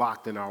be so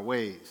locked in our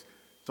ways.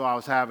 So I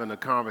was having a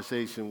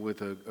conversation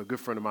with a good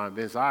friend of mine,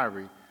 Vince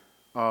Ivory.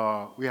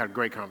 We had a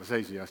great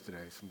conversation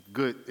yesterday, some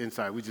good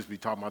insight. We just be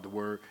talking about the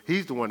word.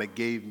 He's the one that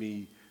gave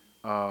me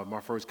my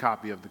first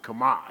copy of the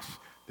Chumash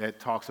that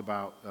talks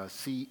about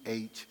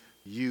CHUMASH.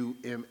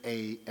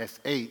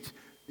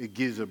 It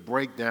gives a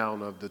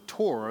breakdown of the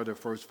Torah, the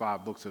first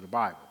 5 books of the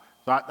Bible.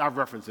 So I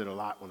reference it a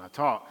lot when I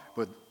talk,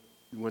 but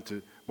we went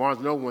to Barnes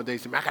 & Noble one day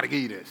and said, man, I got to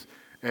give you this.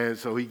 And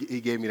so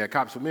he gave me that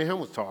copy. So me and him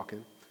was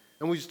talking,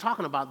 And we was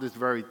talking about this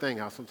very thing,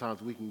 how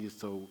sometimes we can get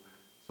so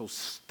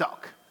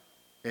stuck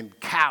and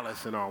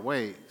callous in our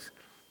ways.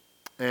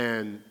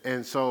 And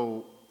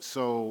so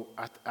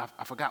I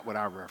forgot what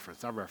I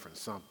referenced. I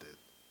referenced something.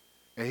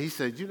 And he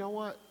said, you know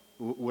what?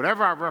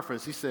 Whatever I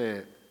referenced, he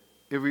said,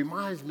 it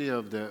reminds me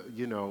of the,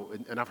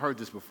 and I've heard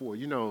this before,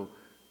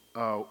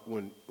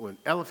 when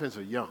elephants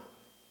are young.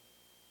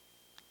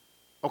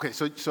 Okay,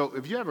 so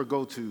if you ever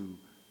go to,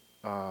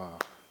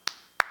 what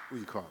do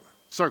you call it,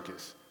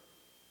 circus,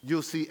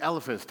 you'll see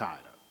elephants tied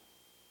up.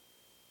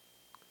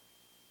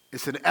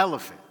 It's an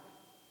elephant.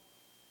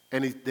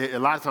 And a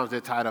lot of times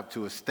they're tied up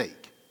to a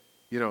stake.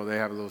 They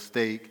have a little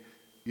stake,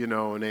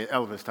 and the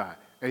elephant's tied.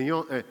 And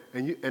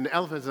the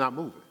elephant's not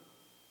moving.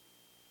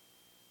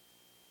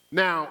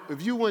 Now,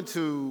 if you went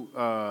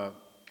to,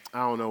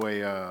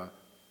 what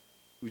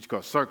you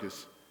call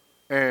circus,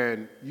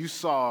 and you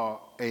saw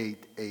a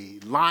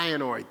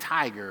lion or a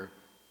tiger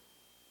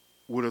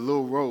with a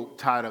little rope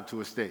tied up to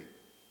a stake,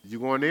 did you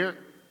go in there?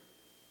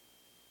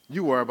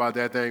 You worry about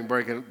that thing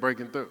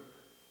breaking through.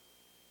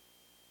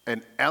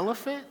 An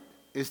elephant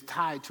is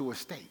tied to a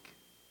stake,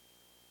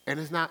 and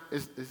it's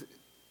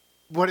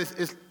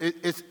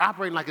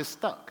operating like it's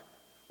stuck.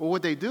 Well,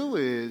 what they do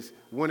is,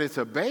 when it's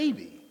a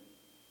baby,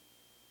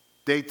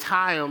 they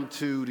tie them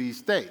to these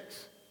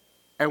stakes.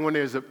 And when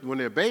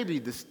they're a baby,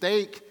 the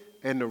stake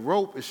and the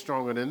rope is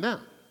stronger than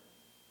them.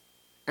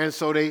 And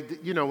so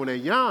when they're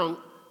young,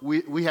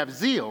 we have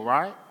zeal,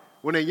 right?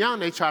 When they're young,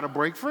 they try to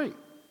break free,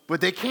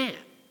 but they can't.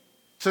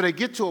 So they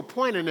get to a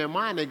point in their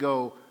mind, they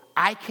go,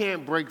 I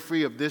can't break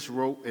free of this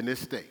rope and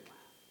this stake.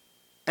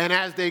 And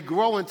as they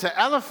grow into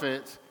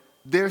elephants,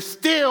 they're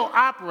still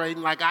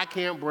operating like I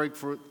can't break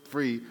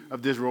free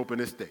of this rope and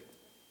this stake.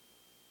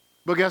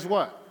 But guess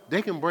what?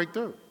 They can break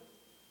through.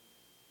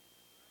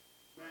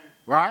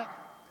 Right?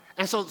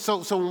 And so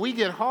when we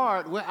get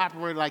hard, we're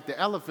operating like the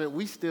elephant.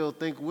 We still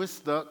think we're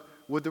stuck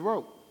with the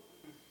rope.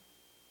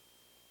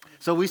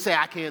 So we say,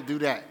 I can't do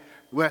that.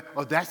 Well,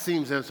 that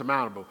seems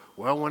insurmountable.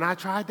 Well, when I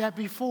tried that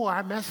before,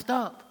 I messed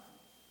up.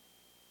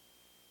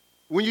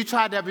 When you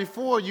tried that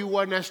before, you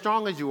weren't as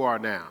strong as you are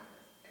now.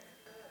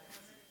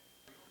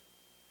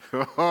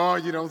 Oh,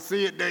 you don't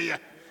see it, do you?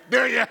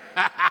 Do you?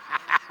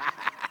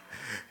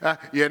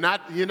 You're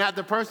not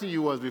the person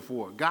you was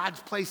before. God's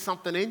placed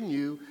something in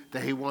you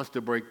that he wants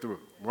to break through,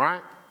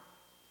 right?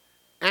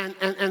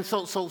 And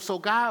so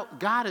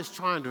God is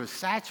trying to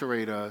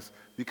saturate us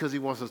because he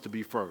wants us to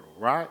be fertile,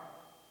 right?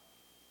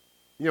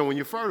 When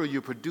you're fertile,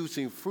 you're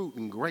producing fruit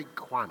in great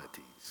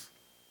quantities.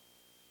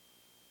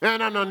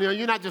 No,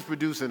 you're not just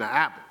producing an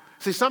apple.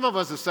 See, some of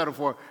us have settled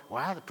for,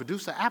 I had to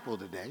produce an apple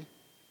today.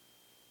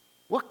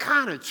 What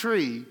kind of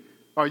tree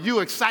are you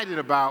excited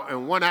about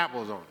and one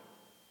apple's on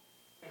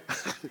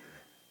it?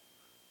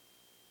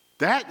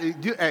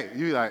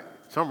 You like,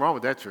 something wrong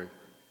with that tree.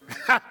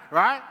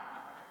 Right?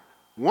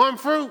 One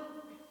fruit.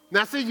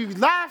 Now, see, you're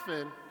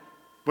laughing,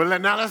 but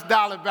now let's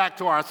dial it back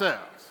to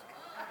ourselves.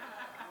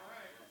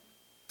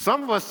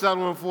 Some of us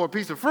settling for a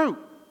piece of fruit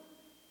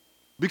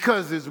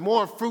because there's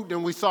more fruit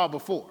than we saw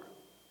before.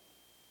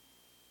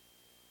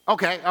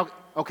 Okay,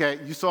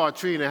 you saw a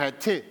tree and it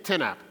had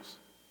 10 apples.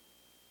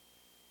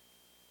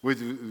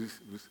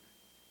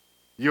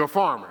 You're a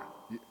farmer.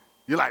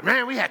 You're like,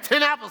 man, we had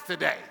 10 apples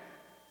today.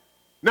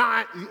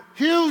 Now,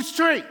 huge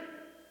tree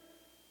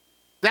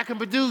that can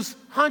produce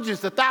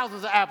hundreds of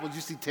thousands of apples,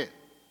 you see 10.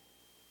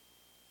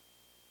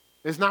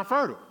 It's not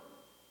fertile.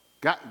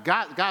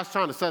 God's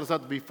trying to set us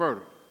up to be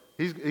fertile.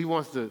 He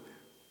wants us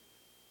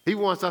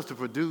to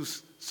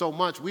produce so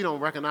much we don't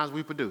recognize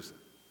we produce it.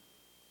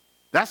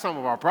 That's some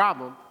of our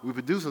problem. We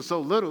produce it so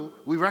little,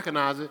 we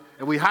recognize it,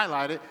 and we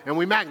highlight it, and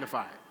we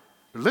magnify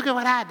it. Look at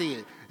what I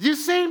did. You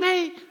see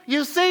me?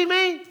 You see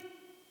me?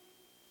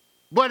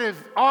 But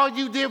if all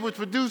you did was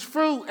produce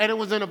fruit and it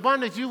was in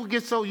abundance, you would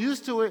get so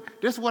used to it,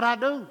 this is what I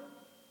do.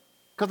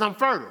 Because I'm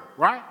fertile,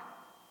 right?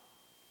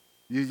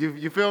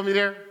 You feel me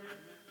there?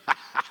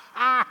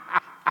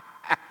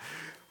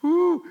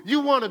 Ooh,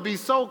 you want to be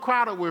so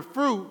crowded with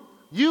fruit,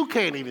 you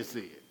can't even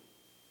see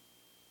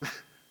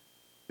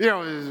it.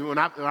 When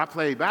I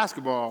played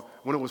basketball,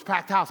 when it was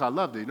packed house, I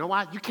loved it. You know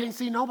why? You can't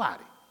see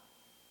nobody.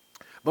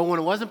 But when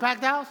it wasn't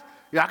packed house,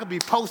 I could be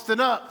posting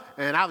up,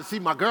 and I would see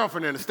my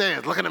girlfriend in the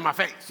stands looking at my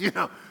face,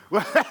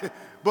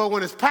 But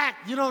when it's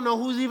packed, you don't know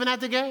who's even at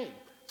the game.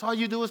 So all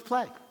you do is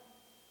play.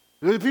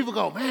 People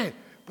go, man,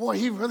 boy,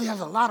 he really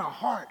has a lot of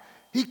heart.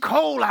 He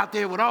cold out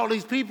there with all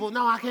these people.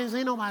 No, I can't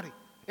see nobody.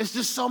 It's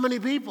just so many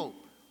people.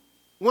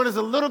 When there's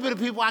a little bit of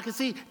people I can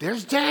see,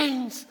 there's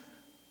James.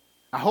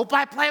 I hope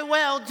I play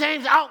well,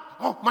 James.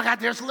 Oh my God,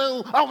 there's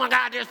Lou. Oh my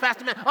God, there's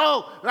Pastor Man.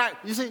 Oh, right.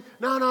 You see,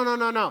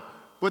 no.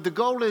 But the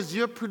goal is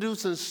you're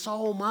producing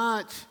so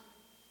much,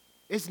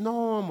 it's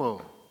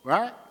normal,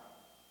 right?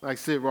 Like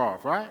Sid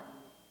Roth, right?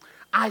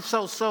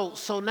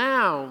 So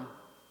now,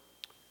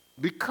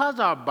 because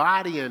our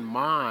body and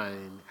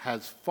mind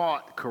has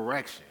fought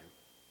correction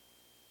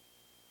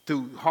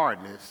through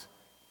hardness,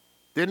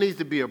 there needs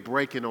to be a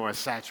breaking or a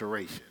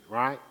saturation,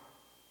 right?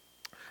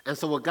 And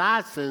so what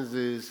God sends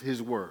is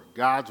his word.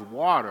 God's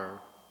water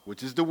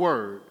which is the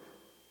word,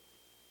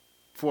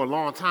 for a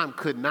long time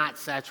could not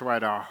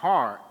saturate our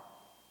heart.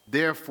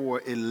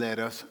 Therefore, it led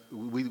us,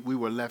 we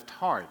were left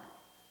hardened.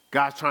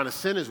 God's trying to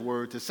send his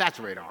word to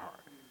saturate our heart.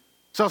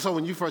 So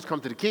when you first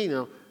come to the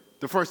kingdom,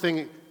 the first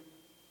thing,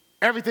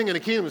 everything in the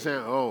kingdom is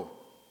saying, oh,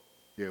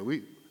 yeah,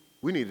 we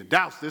need to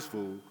douse this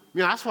fool.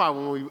 You know, that's why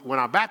when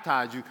I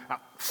baptize you, I'm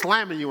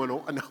slamming you in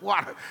the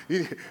water,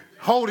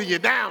 holding you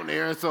down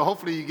there, and so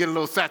hopefully you get a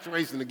little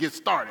saturation to get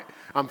started.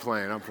 I'm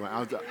playing.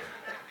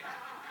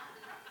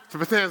 So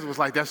Bethesda was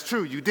like, that's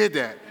true, you did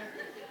that.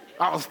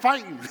 I was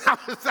fighting.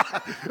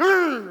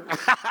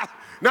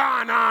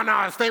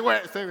 No, stay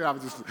wet.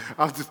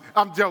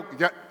 I'm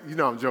joking. You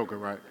know I'm joking,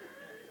 right?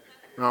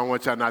 I don't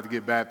want y'all not to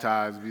get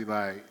baptized and be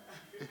like,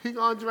 he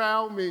gonna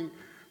drown me.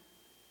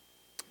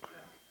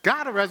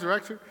 God a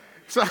resurrection.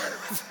 So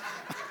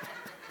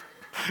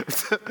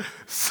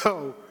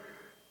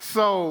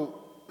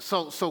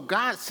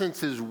God, since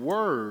his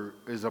word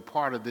is a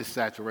part of this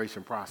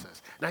saturation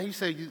process. Now you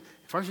say,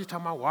 first you're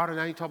talking about water,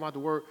 now you're talking about the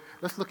word.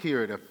 Let's look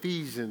here at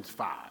Ephesians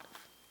 5.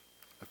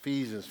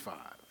 Ephesians 5.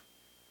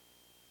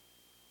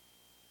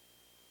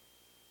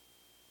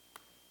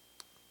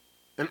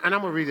 And I'm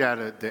going to read out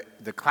of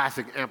the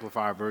classic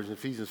Amplified version,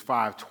 Ephesians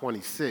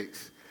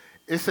 5:26.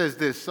 It says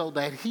this, so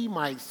that he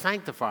might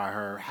sanctify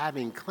her,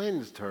 having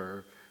cleansed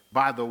her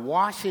by the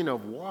washing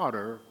of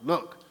water,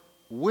 look,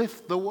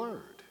 with the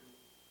word.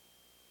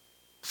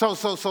 So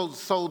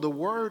the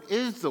word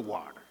is the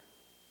water.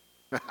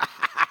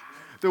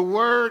 The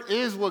word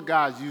is what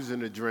God's using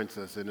to drench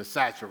us and to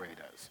saturate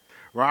us,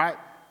 right?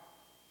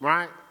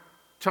 Right?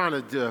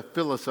 Trying to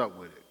fill us up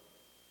with it.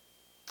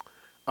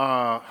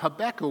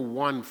 Habakkuk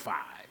 1:5,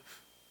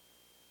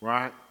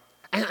 right?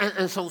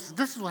 And so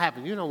this is what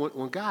happens. You know,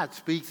 when God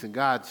speaks and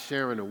God's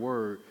sharing the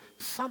word,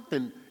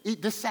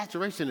 this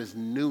saturation is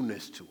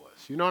newness to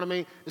us. You know what I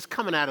mean? It's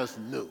coming at us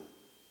new.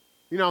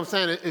 You know what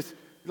I'm saying? It's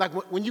like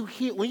when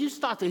you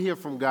start to hear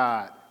from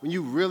God, when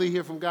you really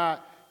hear from God,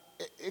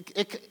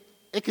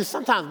 it can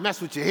sometimes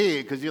mess with your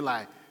head because you're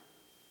like,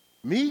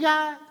 me,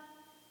 God?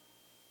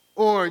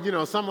 Or, you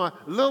know,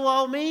 little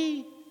old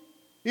me?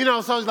 You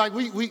know, so it's like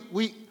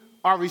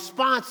our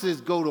responses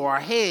go to our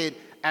head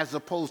as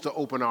opposed to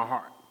open our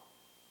heart.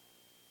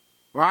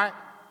 Right?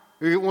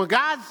 When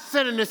God's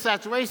sending this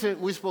saturation,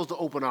 we're supposed to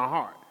open our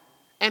heart.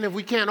 And if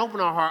we can't open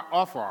our heart,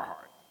 offer our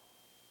heart.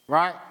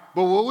 Right?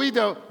 But what we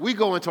do, we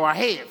go into our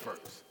head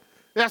first.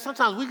 Yeah,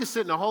 sometimes we can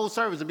sit in the whole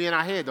service and be in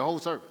our head the whole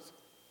service.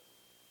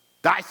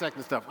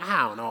 Dissecting stuff.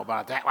 I don't know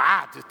about that. Well,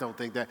 I just don't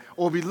think that.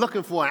 Or be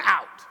looking for an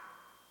out.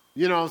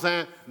 You know what I'm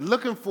saying?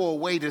 Looking for a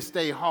way to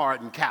stay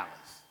hard and callous.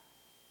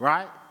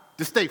 Right?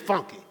 To stay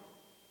funky.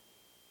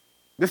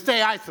 To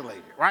stay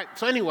isolated. Right?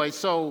 So anyway,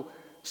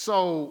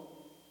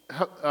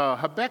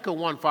 Habakkuk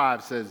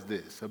 1:5 says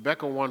this.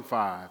 Habakkuk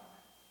 1:5.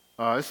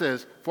 It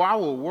says, for I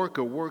will work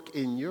a work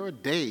in your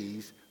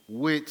days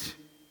which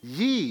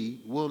ye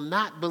will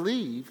not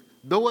believe,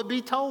 though it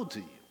be told to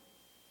you.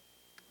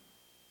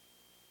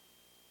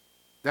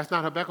 That's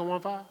not Habakkuk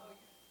 1:5?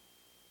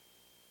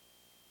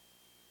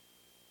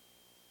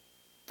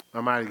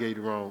 I might have gave you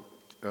the wrong.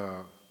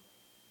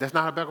 That's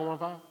not Habakkuk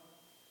 1:5?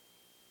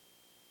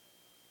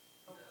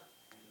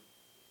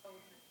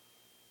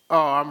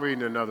 Oh, I'm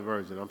reading another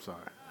version. I'm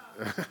sorry.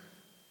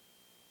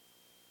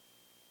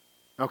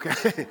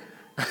 Okay.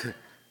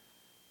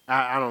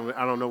 I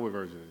don't know what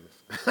version it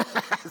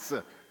is.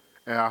 So,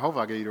 and I hope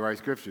I gave you the right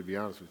scripture, to be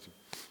honest with you.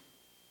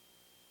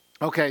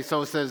 Okay,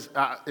 so it says,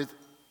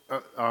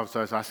 I'm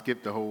sorry, so I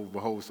skipped the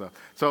whole stuff.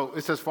 So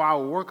it says, for I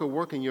will work a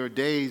work in your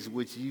days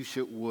which you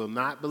will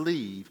not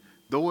believe,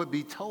 though it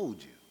be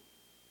told you.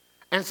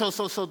 And so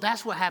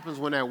that's what happens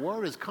when that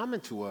word is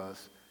coming to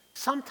us.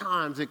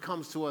 Sometimes it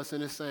comes to us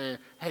and it's saying,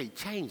 hey,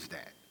 change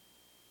that.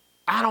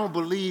 I don't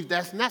believe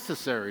that's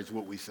necessary is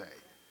what we say.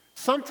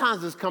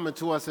 Sometimes it's coming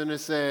to us and it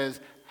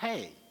says,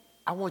 hey,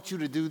 I want you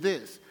to do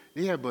this.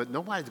 Yeah, but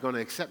nobody's going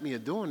to accept me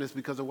of doing this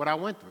because of what I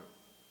went through.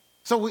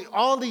 So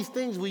all these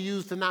things we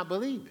use to not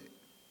believe it.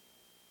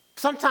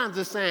 Sometimes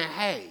it's saying,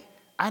 hey,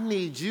 I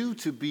need you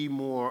to be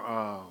more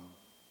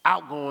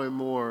outgoing,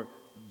 more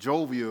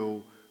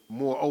jovial,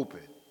 more open.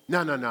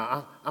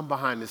 No, I'm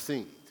behind the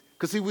scenes.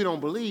 Because, see, we don't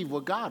believe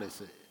what God has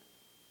said.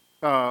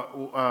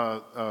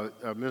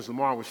 Ms.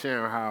 Lamar was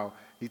sharing how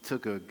he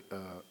took a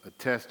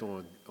test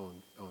on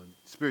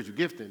spiritual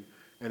gifting,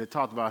 and it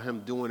talked about him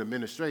doing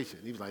administration.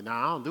 He was like,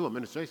 nah, I don't do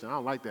administration. I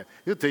don't like that.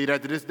 He'll tell you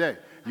that to this day.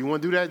 You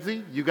want to do that,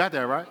 Z? You got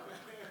that, right?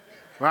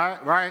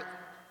 Right?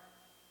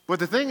 But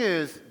the thing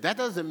is, that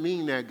doesn't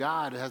mean that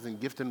God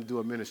hasn't gifted him to do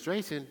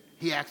administration.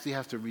 He actually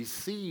has to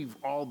receive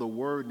all the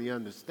word and the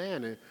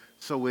understanding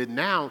so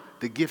now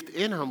the gift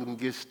in him can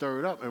get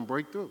stirred up and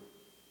break through.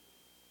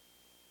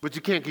 But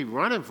you can't keep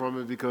running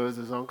from it because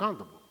it's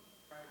uncomfortable.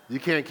 You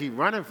can't keep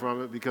running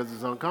from it because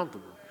it's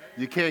uncomfortable.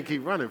 You can't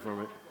keep running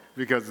from it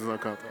because it's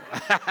uncomfortable.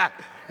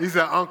 He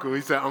said uncle. He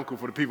said uncle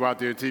for the people out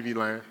there in TV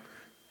land.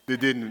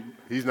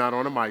 He's not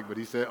on the mic, but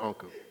he said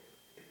uncle.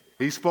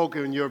 He spoke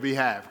on your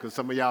behalf because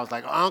some of y'all was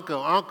like,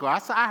 uncle. I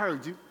said, I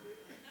heard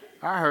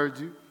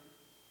you.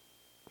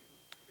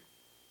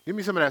 Give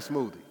me some of that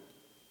smoothie.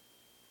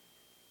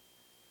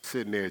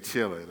 Sitting there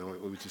chilling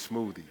with your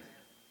smoothie.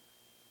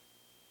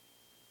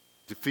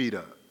 Your feet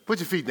up. Put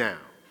your feet down.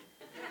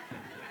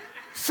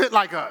 Sit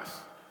like us.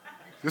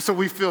 Just so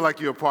we feel like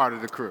you're a part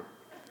of the crew.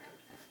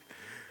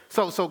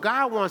 So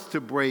God wants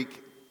to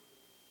break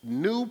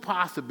new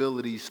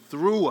possibilities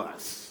through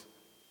us,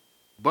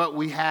 but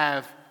we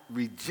have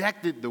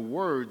rejected the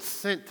word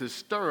sent to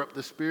stir up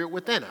the spirit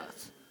within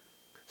us.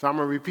 So I'm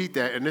going to repeat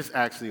that, and this is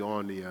actually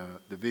on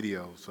the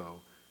video, so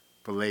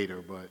for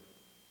later, but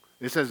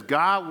it says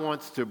God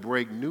wants to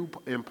break new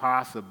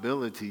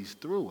impossibilities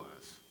through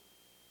us,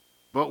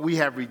 but we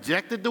have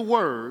rejected the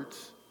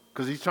words,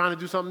 because he's trying to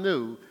do something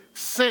new,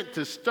 sent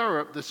to stir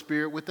up the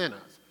spirit within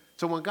us.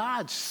 So when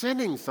God's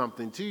sending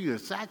something to you to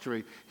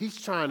saturate, he's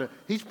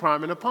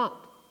priming the pump.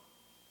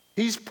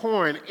 He's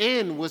pouring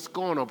in what's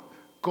going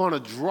to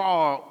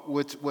draw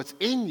what's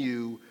in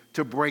you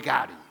to break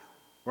out of you,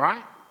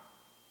 right?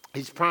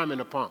 He's priming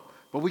the pump.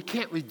 But we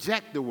can't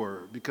reject the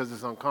word because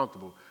it's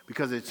uncomfortable,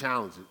 because it's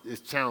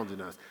challenging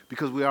us,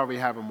 because we already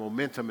have a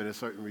momentum in a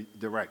certain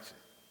direction.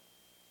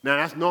 Now,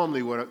 that's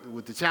normally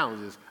what the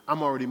challenge is.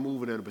 I'm already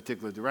moving in a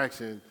particular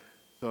direction,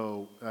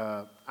 so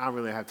I don't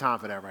really have time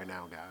for that right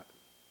now, God.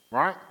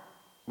 Right?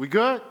 We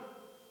good?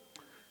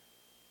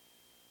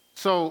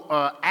 So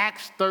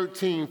Acts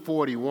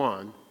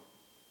 13:41,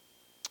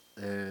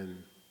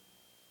 and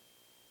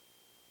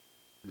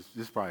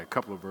there's probably a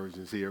couple of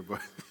versions here, but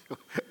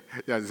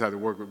y'all just have to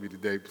work with me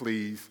today,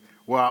 please.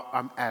 Well,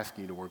 I'm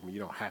asking you to work with me.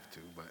 You don't have to,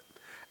 but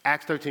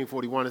Acts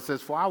 13:41, it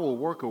says, "For I will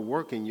work a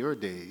work in your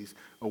days,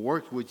 a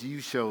work which you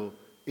shall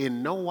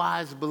in no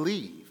wise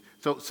believe."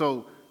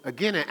 So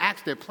again, in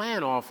Acts, they're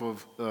playing off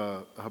of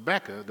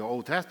Habakkuk, the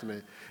Old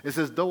Testament. It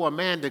says, "Though a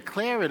man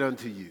declare it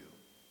unto you."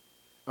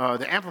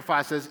 The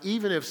Amplified says,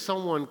 even if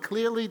someone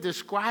clearly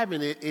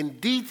describing it in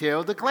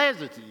detail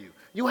declares it to you,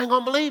 you ain't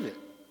going to believe it.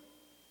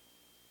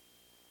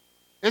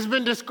 It's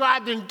been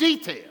described in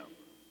detail.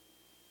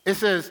 It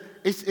says,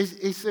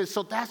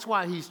 so that's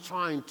why he's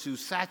trying to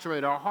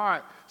saturate our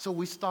heart so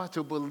we start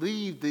to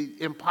believe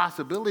the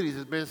impossibilities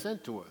that's been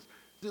sent to us.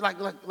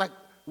 Like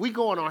we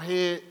go in our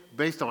head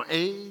based on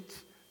age,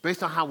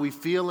 based on how we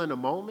feel in the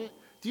moment.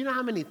 Do you know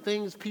how many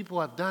things people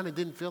have done and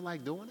didn't feel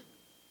like doing it?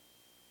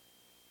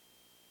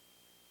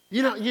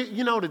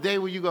 You know the day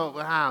where you go,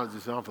 well, I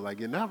don't feel like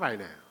getting up right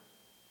now.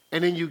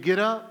 And then you get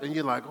up and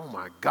you're like, oh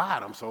my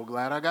God, I'm so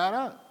glad I got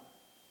up.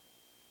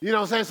 You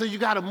know what I'm saying? So you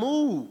got to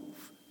move,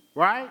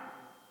 right?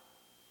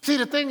 See,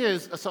 the thing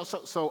is,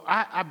 so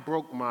I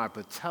broke my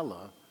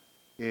patella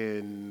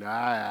in,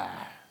 I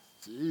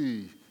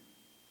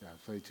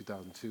say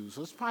 2002.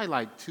 So it's probably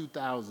like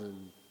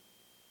 2000.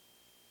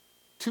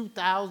 It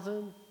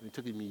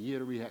took me a year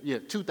to rehab. Yeah,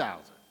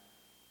 2000.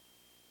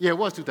 Yeah, it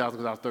was 2000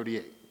 because I was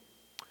 38.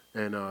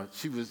 And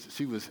she was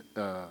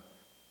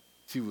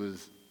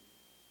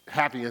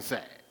happy and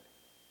sad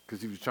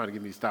because she was trying to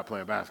get me to stop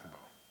playing basketball.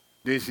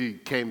 Then she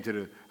came to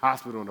the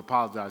hospital and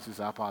apologized. She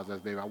said, "I apologize,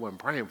 baby. I wasn't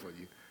praying for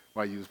you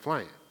while you was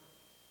playing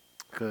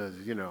because,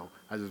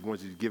 I just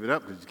wanted you to give it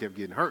up because you kept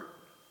getting hurt."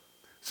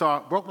 So I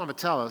broke my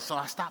patella, so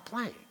I stopped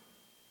playing.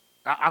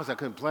 I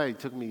couldn't play. It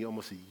took me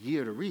almost a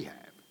year to rehab.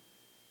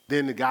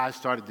 Then the guys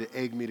started to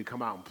egg me to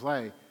come out and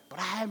play, but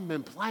I hadn't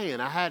been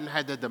playing. I hadn't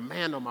had the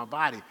demand on my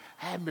body.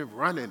 I hadn't been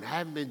running. I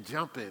hadn't been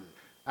jumping.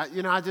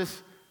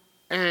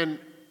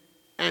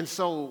 And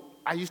so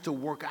I used to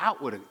work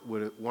out with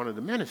one of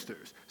the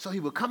ministers. So he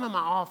would come in my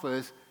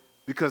office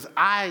because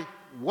I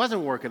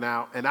wasn't working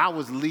out and I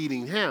was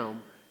leading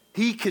him.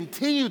 He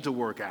continued to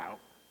work out,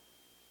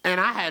 and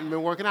I hadn't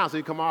been working out. So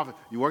he'd come off,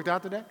 "You worked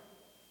out today?"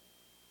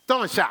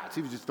 Throwing shots.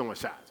 He was just throwing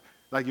shots.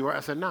 "Like you were?" I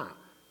said, "Nah."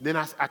 Then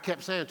I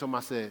kept saying to him, I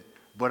said,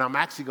 "But I'm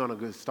actually going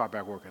to start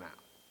back working out."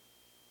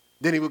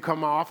 Then he would come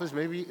to my office,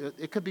 maybe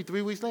it could be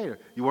 3 weeks later.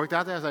 "You worked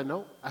out there?" I said,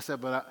 "No." I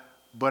said,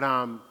 but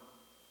I'm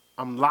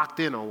locked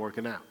in on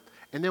working out.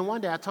 And then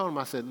one day I told him,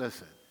 I said,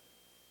 "Listen,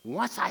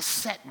 once I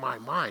set my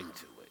mind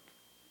to it,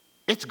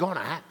 it's going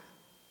to happen.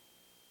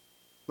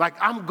 Like,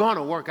 I'm going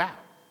to work out."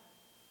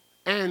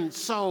 And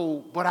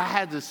so, but I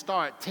had to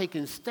start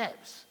taking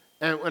steps.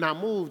 And when I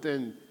moved,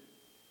 and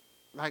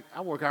like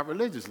I work out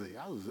religiously.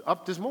 I was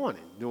up this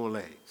morning doing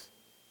legs.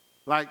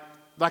 What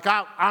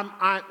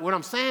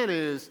I'm saying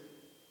is,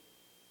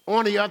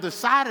 on the other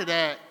side of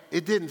that,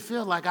 it didn't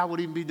feel like I would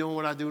even be doing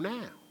what I do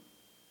now.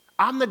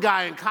 I'm the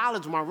guy in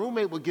college, my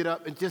roommate would get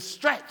up and just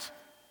stretch.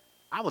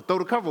 I would throw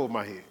the cover over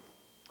my head.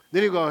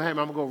 Then he'd go, "Hey, man,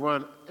 I'm going to go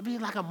run." It'd be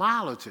like a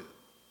mile or two.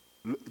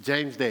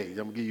 James Dage, I'm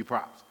going to give you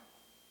props.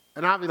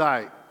 And I'd be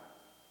like,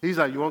 he's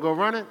like, "You want to go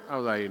running?" I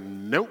was like,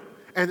 "Nope."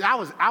 And I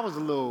was a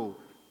little,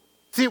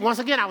 see, once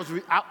again,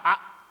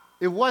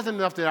 it wasn't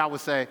enough that I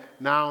would say,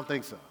 "No, I don't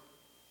think so.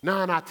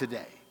 No, not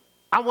today."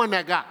 I wasn't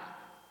that guy.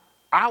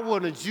 I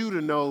wanted you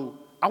to know,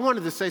 I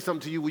wanted to say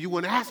something to you where you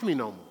wouldn't ask me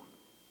no more.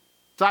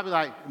 So I'd be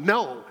like,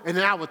 "No." And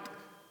then I would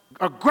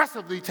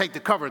aggressively take the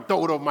cover and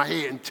throw it over my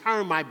head and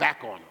turn my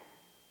back on him.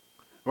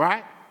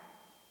 Right?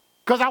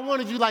 Because I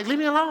wanted you, like, leave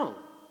me alone.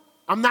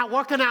 I'm not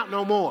working out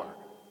no more.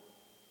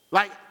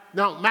 Like,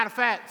 No, matter of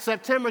fact,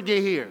 September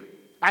get here.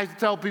 I used to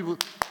tell people,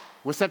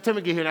 when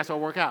September get here, that's when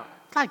I work out.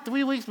 It's like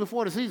 3 weeks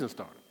before the season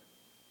started.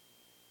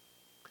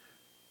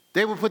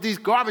 They would put these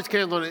garbage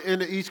cans on the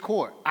end of each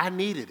court. I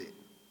needed it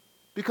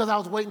because I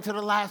was waiting till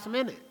the last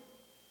minute.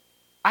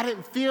 I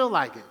didn't feel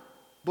like it.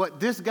 But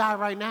this guy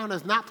right now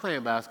that's not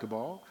playing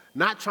basketball,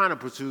 not trying to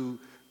pursue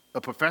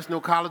a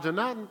professional college or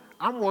nothing,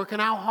 I'm working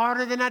out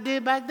harder than I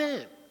did back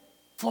then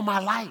for my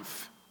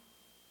life.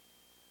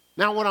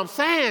 Now, what I'm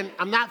saying,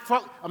 I'm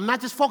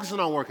not just focusing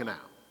on working out.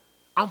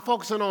 I'm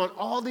focusing on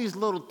all these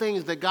little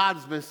things that God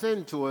has been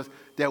sending to us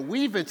that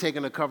we've been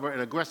taking to cover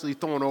and aggressively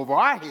throwing over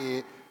our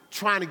head,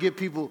 trying to get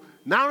people,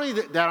 not only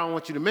that I don't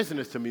want you to mention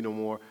this to me no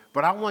more,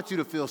 but I want you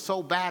to feel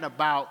so bad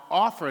about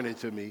offering it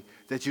to me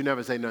that you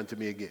never say nothing to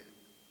me again.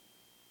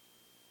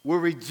 We're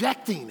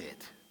rejecting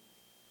it,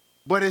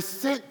 but it's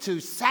sent to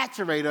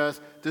saturate us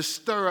to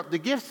stir up the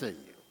gifts in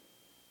you.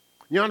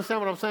 You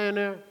understand what I'm saying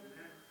there?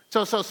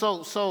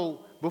 So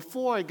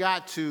before I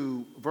got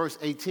to verse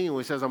 18,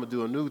 where it says I'm going to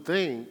do a new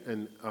thing,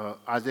 in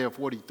Isaiah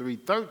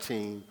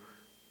 43:13,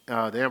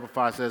 the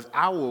Amplified says,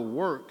 I will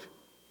work,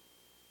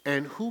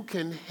 and who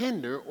can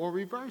hinder or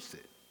reverse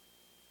it?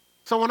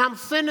 So when I'm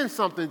sending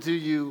something to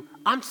you,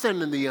 I'm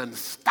sending the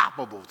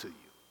unstoppable to you.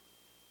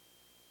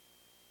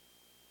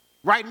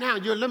 Right now,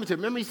 you're limited.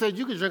 Remember, he said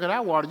you can drink of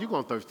that water, you're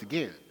going to thirst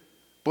again.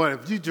 But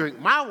if you drink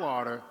my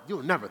water,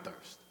 you'll never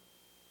thirst.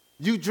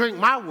 You drink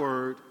my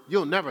word,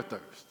 you'll never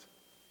thirst.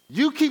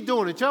 You keep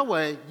doing it your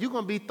way, you're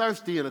going to be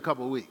thirsty in a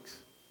couple of weeks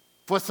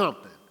for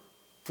something,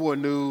 for a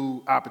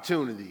new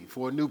opportunity,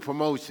 for a new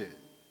promotion,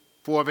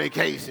 for a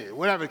vacation,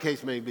 whatever the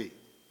case may be,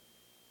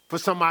 for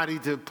somebody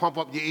to pump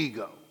up your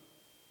ego,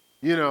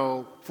 you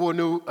know, for a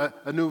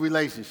new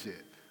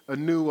relationship, a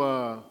new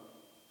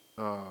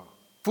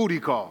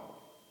foodie call.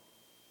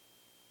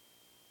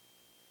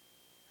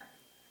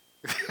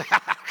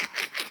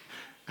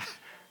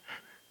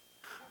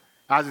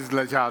 I'll just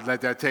let y'all let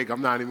that take.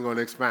 I'm not even going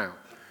to expound.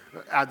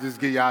 I'll just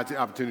give y'all the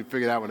opportunity to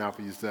figure that one out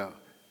for yourself.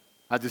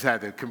 I just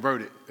had to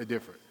convert it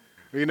different.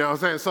 You know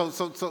what I'm saying?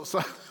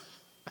 So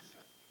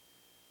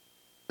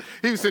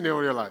he was sitting there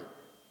over there like,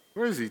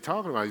 what is he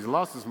talking about? He's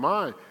lost his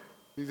mind.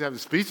 He's having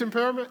speech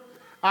impairment?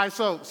 All right,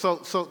 so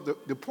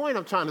the point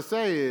I'm trying to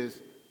say is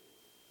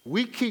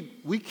we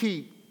keep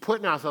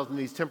putting ourselves in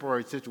these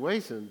temporary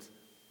situations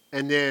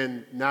and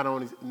then not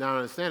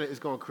understanding it's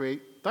going to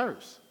create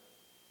thirst.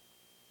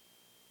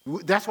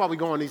 That's why we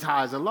go on these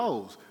highs and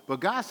lows.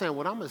 But God's saying,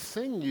 what I'm going to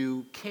send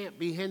you can't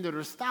be hindered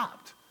or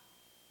stopped.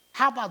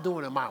 How about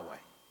doing it my way,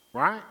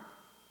 right?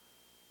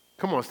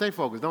 Come on, stay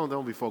focused.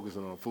 Don't be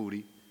focusing on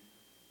foodie.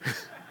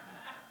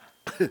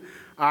 All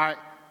right,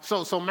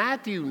 so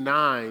Matthew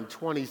 9,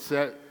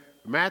 27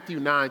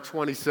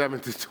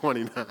 to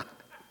 29,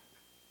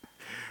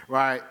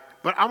 right?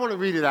 But I want to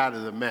read it out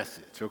of the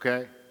Message,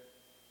 okay?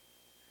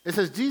 It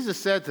says, Jesus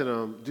said to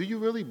them, do you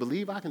really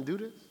believe I can do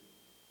this?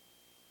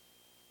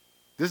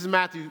 This is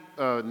Matthew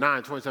 9,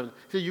 27.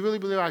 He said, you really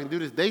believe I can do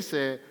this? They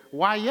said,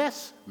 why,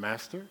 yes,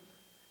 Master.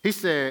 He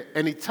said,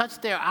 and he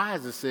touched their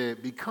eyes and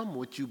said, become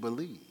what you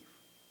believe.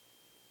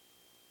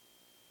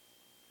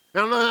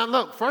 Now,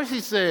 look, first he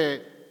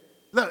said,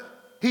 look,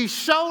 he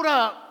showed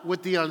up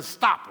with the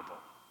unstoppable,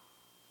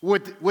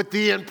 with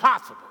the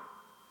impossible.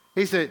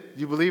 He said,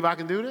 you believe I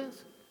can do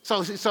this?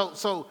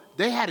 So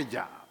they had a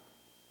job.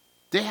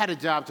 They had a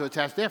job to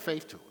attach their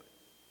faith to it.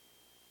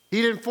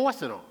 He didn't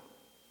force it on them.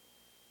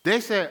 They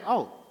said,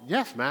 oh,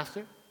 yes,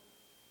 Master.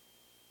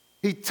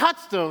 He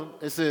touched them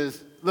and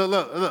says,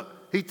 look.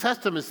 He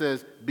touched them and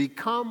says,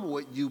 become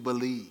what you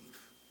believe.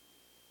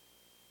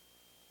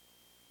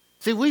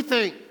 See, we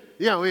think,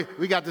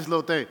 we got this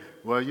little thing.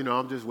 Well,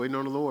 I'm just waiting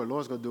on the Lord. The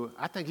Lord's going to do it.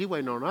 I think he's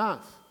waiting on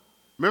us.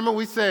 Remember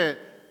we said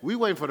we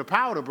waiting for the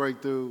power to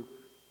break through.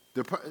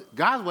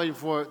 God's waiting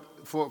for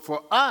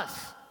us.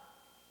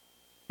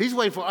 He's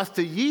waiting for us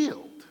to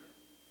yield,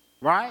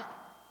 right?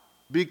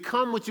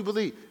 Become what you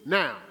believe.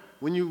 Now,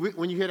 when you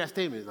hear that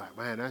statement, it's like,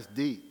 man, that's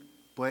deep.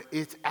 But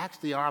it's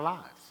actually our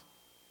lives.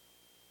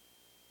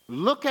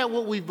 Look at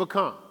what we've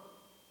become.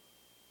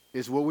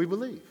 It's what we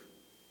believe.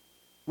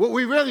 What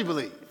we really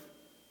believe.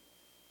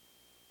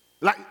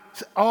 Like,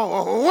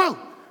 whoa.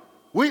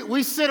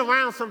 We sit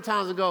around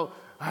sometimes and go,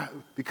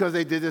 because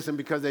they did this and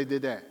because they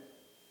did that.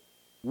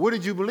 What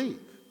did you believe?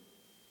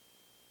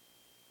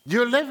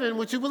 You're living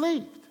what you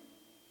believed.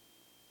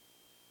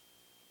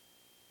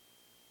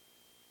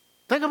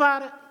 Think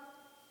about it.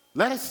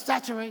 Let it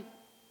saturate.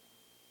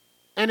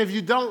 And if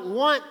you don't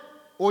want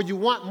or you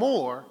want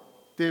more,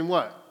 then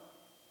what?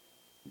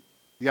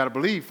 You got to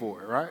believe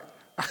for it, right?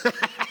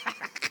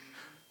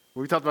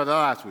 We talked about that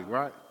last week,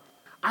 right?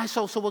 All right,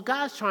 so what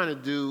God's trying to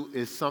do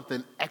is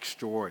something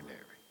extraordinary.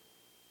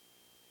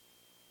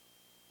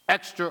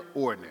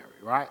 Extraordinary,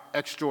 right?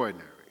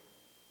 Extraordinary.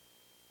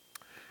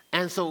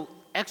 And so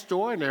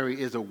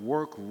extraordinary is a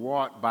work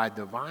wrought by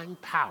divine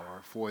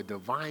power for a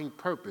divine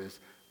purpose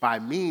by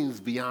means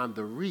beyond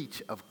the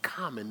reach of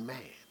common man.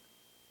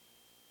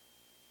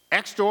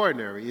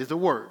 Extraordinary is a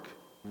work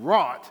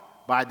wrought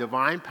by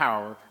divine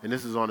power, and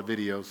this is on the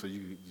video, so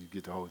you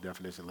get the whole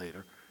definition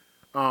later,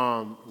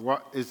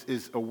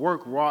 is a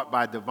work wrought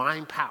by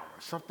divine power,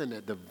 something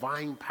that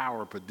divine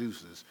power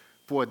produces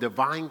for a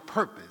divine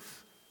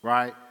purpose,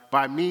 right,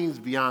 by means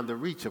beyond the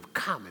reach of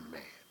common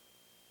man.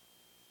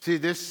 See,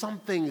 there's some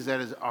things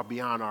that are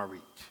beyond our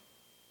reach,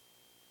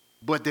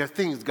 but there are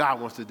things God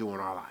wants to do in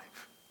our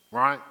life,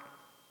 right?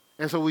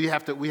 And so we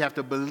have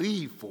to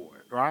believe for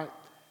it, right?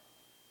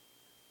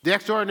 The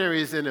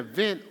extraordinary is an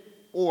event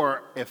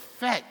or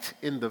effect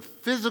in the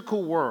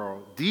physical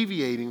world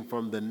deviating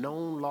from the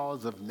known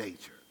laws of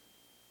nature.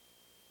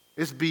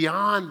 It's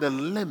beyond the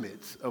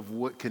limits of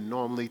what can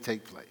normally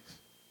take place.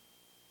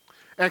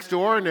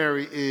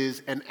 Extraordinary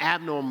is an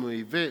abnormal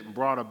event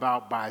brought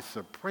about by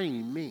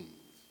supreme means.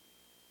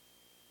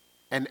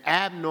 An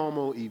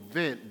abnormal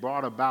event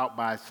brought about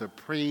by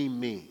supreme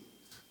means.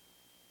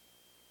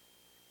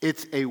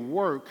 It's a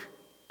work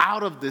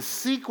out of the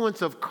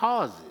sequence of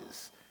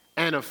causes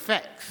and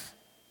effects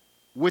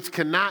which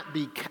cannot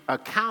be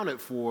accounted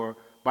for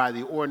by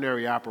the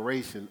ordinary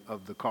operation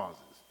of the causes.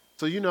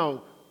 So you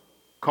know,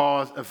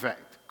 cause,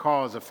 effect.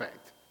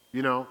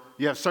 You know,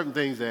 you have certain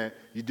things that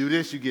you do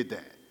this, you get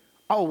that.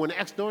 Oh, when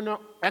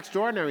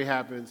extraordinary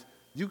happens,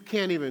 you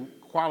can't even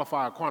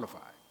qualify or quantify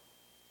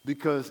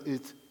because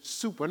it's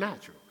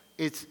supernatural.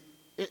 It's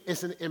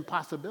an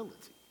impossibility.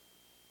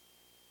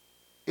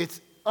 It's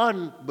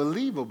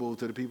unbelievable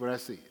to the people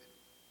that see it.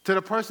 To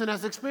the person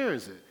that's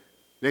experienced it.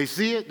 They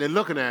see it, they're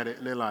looking at it,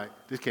 and they're like,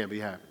 this can't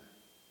be happening.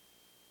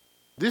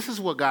 This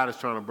is what God is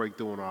trying to break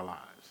through in our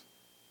lives.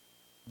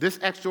 This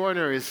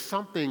extraordinary is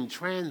something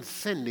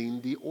transcending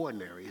the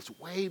ordinary. It's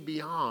way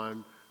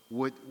beyond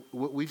what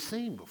we've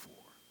seen before.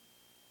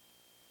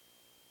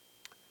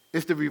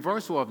 It's the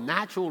reversal of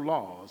natural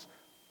laws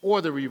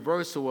or the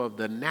reversal of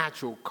the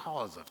natural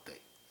cause of things.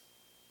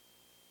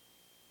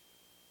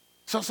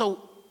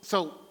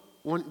 So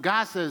when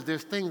God says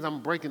there's things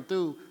I'm breaking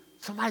through,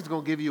 somebody's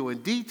going to give you in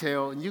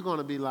detail, and you're going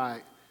to be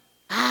like,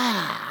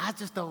 I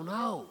just don't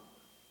know.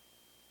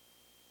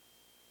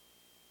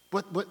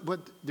 But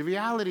the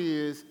reality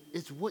is,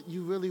 it's what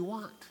you really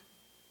want.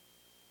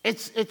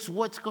 It's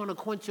what's going to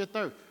quench your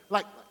thirst.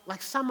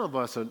 Like some of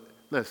us are,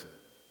 listen,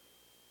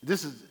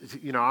 this is,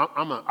 you know,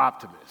 I'm an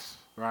optimist,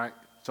 right?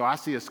 So I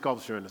see a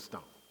sculpture in a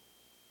stone.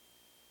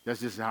 That's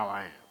just how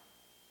I am.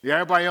 Yeah,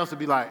 everybody else would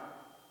be like,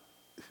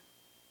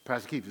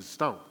 Pastor Keith, it's a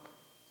stone.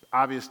 It's an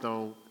obvious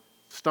stone.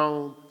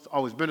 Stone, it's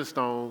always been a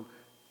stone,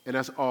 and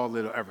that's all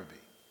it'll ever be.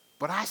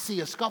 But I see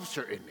a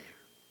sculpture in there.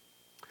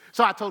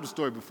 So I told the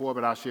story before,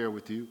 but I'll share it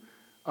with you.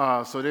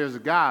 So there's a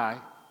guy,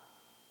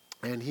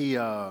 and he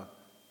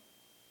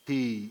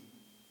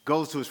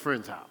goes to his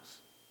friend's house.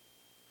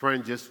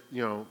 Friend just,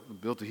 you know,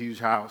 built a huge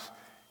house.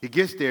 He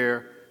gets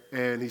there,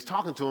 and he's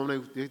talking to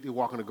him. They're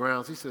walking the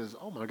grounds. He says,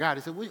 oh, my God.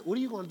 He said, what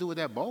are you going to do with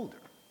that boulder?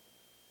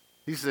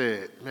 He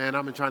said, man,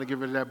 I've been trying to get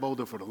rid of that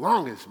boulder for the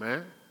longest,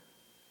 man.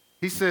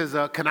 He says,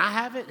 can I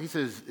have it? He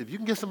says, if you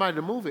can get somebody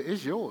to move it,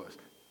 it's yours.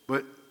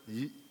 But,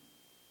 you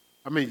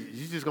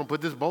just going to put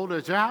this boulder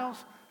at your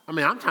house? I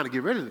mean, I'm trying to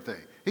get rid of the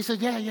thing. He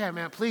said, yeah,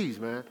 man, please,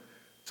 man.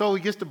 So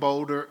he gets the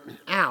boulder.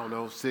 I don't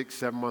know,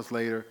 6-7 months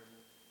later,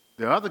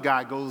 the other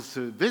guy goes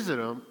to visit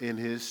him in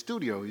his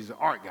studio. He's an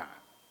art guy.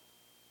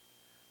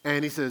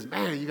 And he says,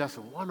 man, you got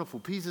some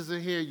wonderful pieces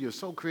in here. You're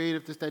so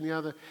creative, this, that, and the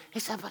other. He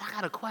said, but I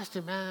got a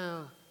question,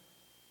 man.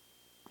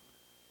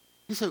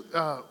 He said,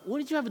 what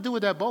did you ever do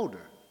with that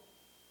boulder?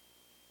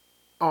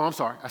 Oh, I'm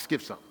sorry, I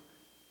skipped something.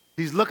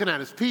 He's looking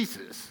at his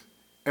pieces,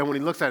 and when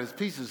he looks at his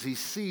pieces, he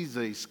sees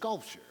a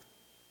sculpture.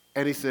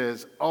 And he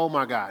says, oh,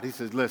 my God. He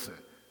says, listen,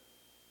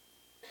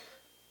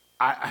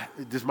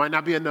 this might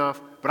not be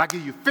enough, but I'll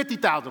give you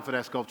 $50,000 for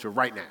that sculpture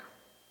right now.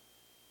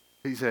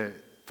 He said,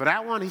 for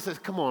that one? He says,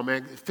 come on,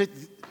 man.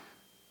 50,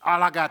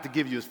 all I got to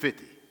give you is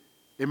 50.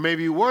 It may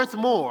be worth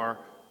more,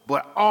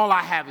 but all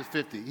I have is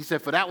 50. He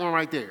said, for that one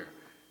right there.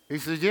 He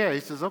says, yeah.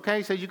 He says, okay.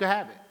 He said, you can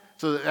have it.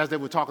 So as they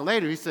were talking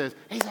later, he says,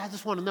 hey, I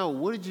just want to know,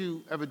 what did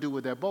you ever do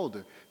with that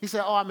boulder? He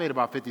said, oh, I made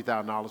about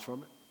 $50,000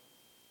 from it.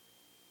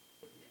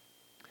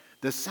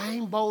 The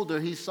same boulder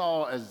he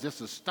saw as just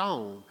a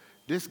stone,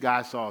 this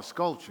guy saw a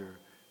sculpture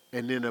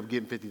and ended up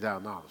getting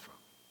 $50,000 from.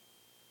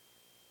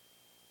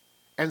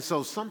 And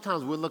so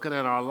sometimes we're looking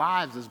at our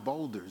lives as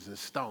boulders and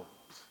stones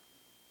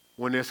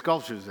when there's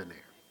sculptures in there.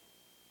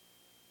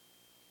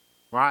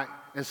 Right?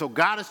 And so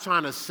God is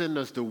trying to send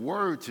us the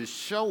word to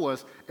show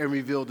us and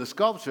reveal the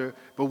sculpture,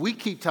 but we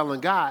keep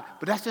telling God,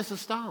 but that's just a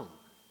stone.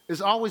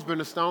 It's always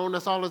been a stone.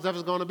 That's all it's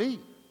ever going to be.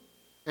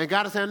 And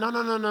God is saying,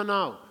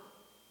 no.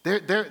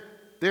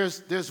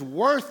 There's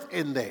worth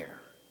in there.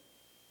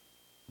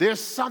 There's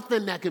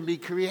something that can be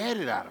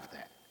created out of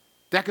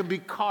that can be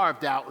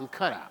carved out and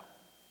cut out.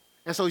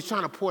 And so he's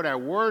trying to pour that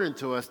word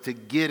into us to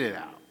get it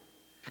out.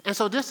 And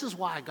so this is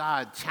why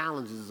God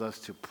challenges us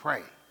to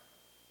pray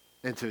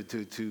and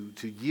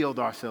to yield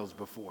ourselves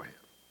before him,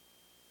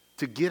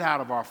 to get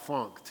out of our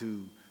funk,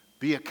 to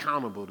be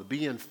accountable, to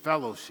be in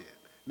fellowship,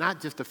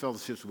 not just the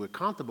fellowships we're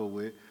comfortable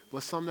with,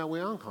 but some that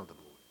we're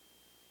uncomfortable with.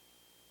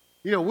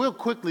 You know, we'll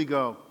quickly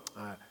go,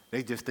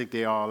 They just think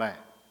they all that.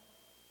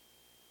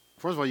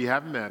 First of all, you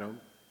haven't met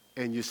them,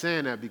 and you're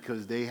saying that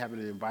because they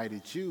haven't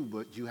invited you,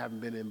 but you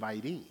haven't been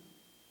inviting.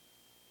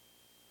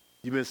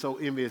 You've been so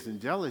envious and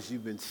jealous,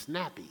 you've been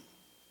snappy.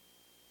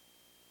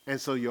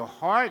 And so your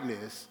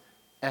hardness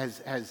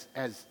has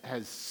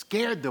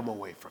scared them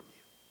away from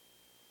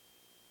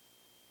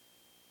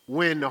you.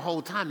 When the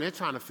whole time they're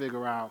trying to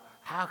figure out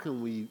how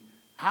can we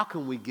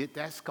get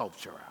that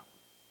sculpture out.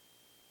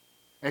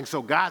 And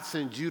so God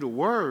sends you the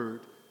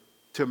word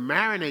to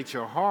marinate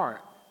your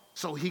heart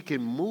so he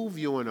can move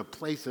you in a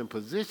place and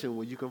position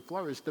where you can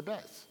flourish the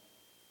best.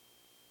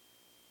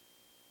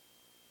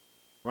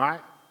 Right?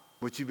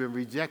 But you've been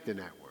rejecting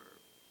that word.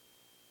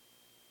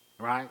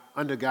 Right?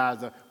 Under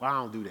God's, well, I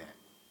don't do that.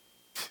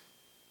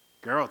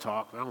 Girl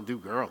talk, I don't do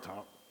girl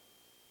talk.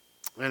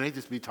 And they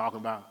just be talking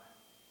about,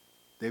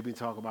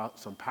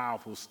 some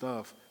powerful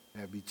stuff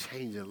that be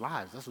changing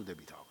lives. That's what they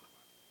be talking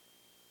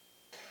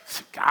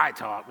about. Guy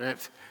talk, man.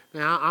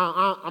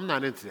 I'm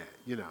not into that,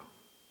 you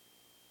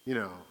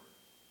know.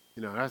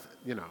 That's,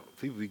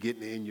 people be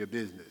getting in your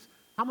business.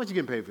 How much you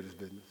getting paid for this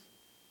business?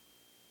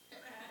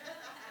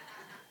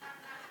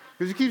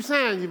 Because you keep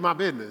saying you're my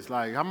business.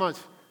 Like, how much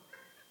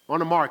on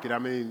the market? I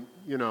mean,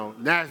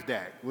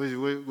 NASDAQ.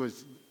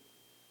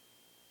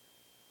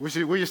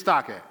 Where your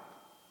stock at?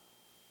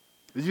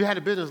 You had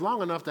a business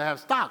long enough to have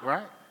stock,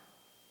 right?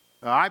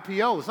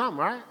 IPO or something,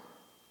 right?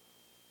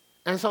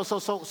 And so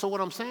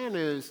what I'm saying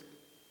is,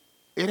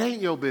 it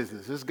ain't your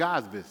business. It's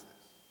God's business.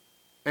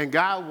 And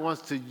God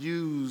wants to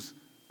use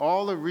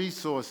all the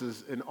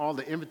resources and all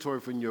the inventory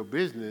from your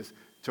business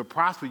to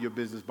prosper your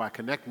business by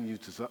connecting you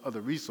to some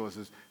other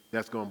resources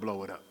that's going to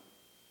blow it up.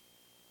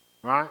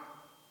 Right?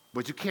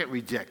 But you can't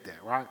reject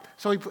that, right?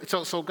 So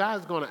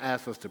God's going to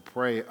ask us to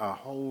pray a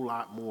whole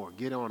lot more,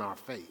 get on our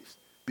face,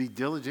 be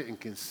diligent and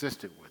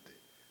consistent with it.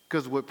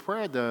 Because what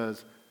prayer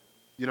does,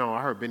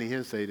 I heard Benny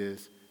Hinn say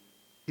this.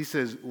 He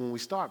says, when we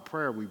start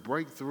prayer, we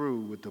break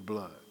through with the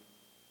blood.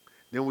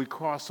 Then we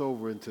cross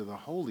over into the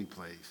holy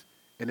place,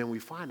 and then we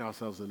find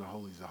ourselves in the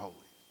holies of holies.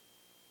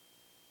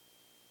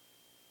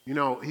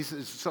 He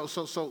says,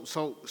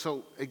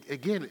 so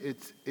again,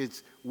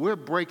 it's we're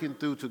breaking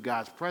through to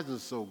God's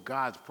presence so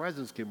God's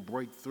presence can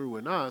break through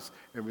in us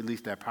and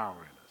release that power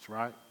in us,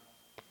 right?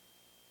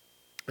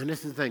 And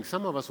this is the thing,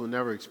 some of us will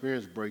never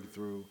experience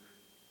breakthrough,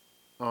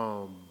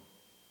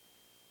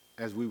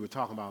 as we were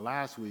talking about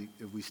last week,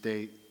 if we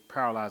stay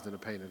paralyzed in the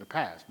pain of the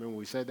past. Remember when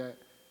we said that?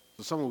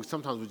 So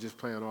sometimes we're just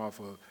playing off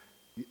of,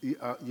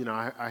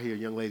 I hear a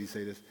young lady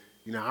say this,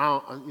 I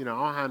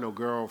don't have no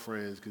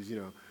girlfriends because,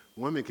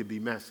 women can be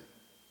messy.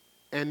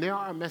 And there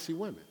are messy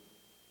women.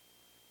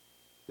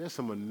 There's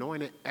some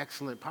anointed,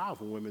 excellent,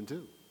 powerful women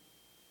too.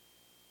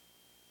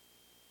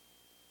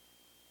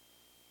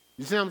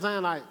 You see what I'm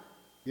saying? Like,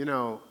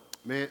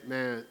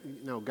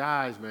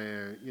 guys,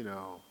 man,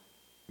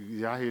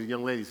 I hear the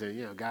young lady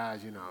saying,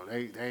 guys,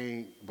 they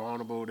ain't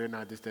vulnerable, they're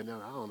not this, that, and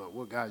that. I don't know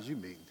what guys you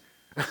mean.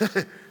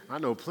 I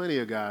know plenty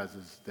of guys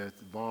that's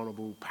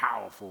vulnerable,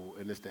 powerful,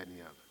 and this, that, and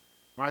the other.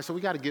 All right, so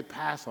we got to get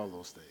past all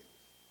those things.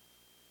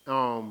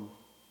 And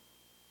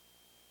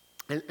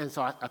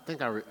so I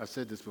think I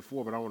said this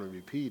before, but I want to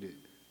repeat it.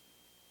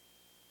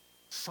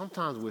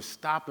 Sometimes we're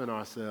stopping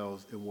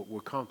ourselves in what we're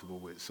comfortable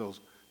with. So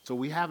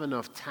we have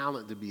enough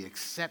talent to be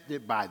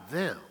accepted by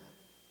them,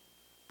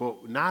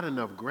 but not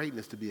enough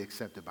greatness to be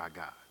accepted by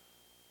God.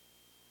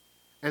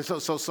 And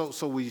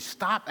so we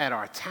stop at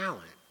our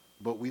talent,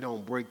 but we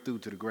don't break through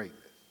to the greatness.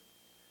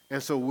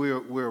 And so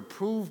we're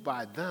approved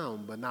by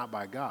them, but not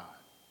by God.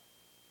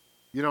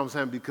 You know what I'm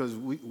saying? Because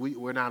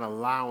we're not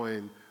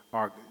allowing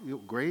our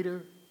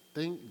greater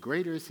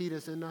is he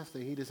that's in us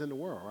than he that's in the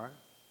world, right?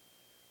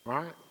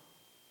 Right?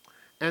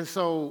 And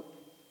so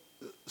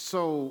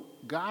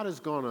God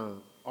is going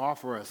to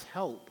offer us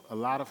help, a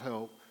lot of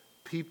help,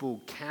 people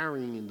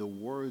carrying the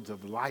words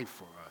of life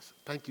for us.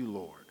 Thank you,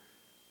 Lord.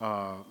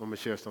 I'm going to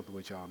share something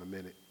with y'all in a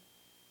minute.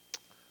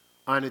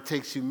 And it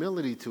takes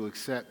humility to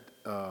accept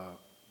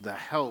the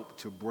help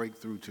to break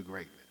through to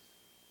greatness.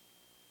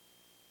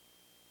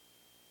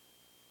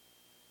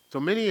 So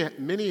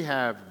many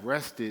have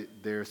rested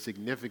their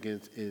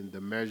significance in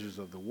the measures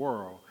of the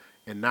world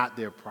and not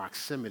their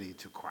proximity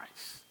to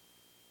Christ.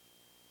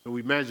 So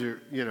we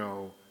measure,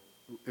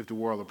 if the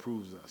world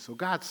approves us. So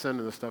God's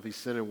sending the stuff, he's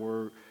sending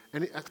word.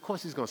 And of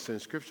course he's going to send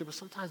scripture, but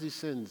sometimes he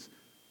sends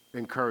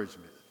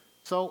encouragement.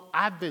 So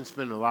I've been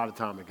spending a lot of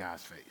time in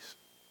God's face.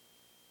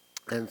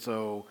 And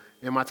so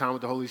in my time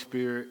with the Holy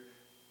Spirit,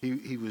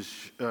 he was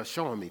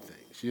showing me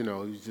things. He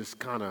was just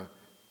kind of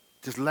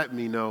just letting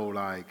me know,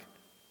 like,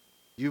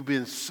 you've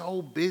been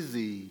so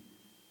busy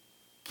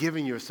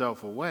giving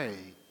yourself away,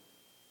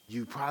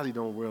 you probably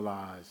don't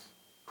realize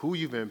who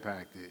you've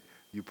impacted.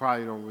 You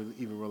probably don't really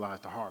even realize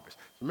the harvest.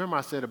 Remember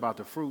I said about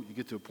the fruit, you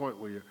get to a point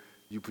where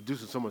you're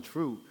producing so much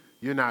fruit,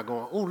 you're not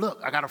going, oh,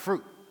 look, I got a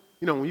fruit.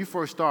 When you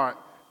first start,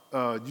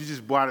 you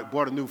just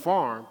bought a new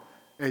farm,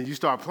 and you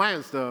start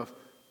planting stuff,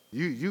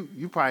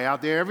 you probably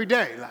out there every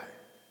day. Like,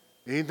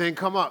 anything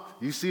come up,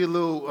 you see a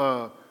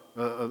little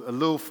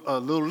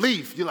little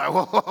leaf. You're like,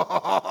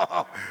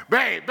 whoa,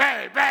 bang,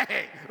 bang,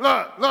 bang.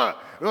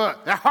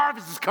 Look, that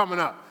harvest is coming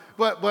up.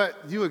 But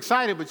you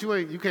excited, but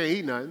you can't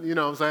eat nothing, you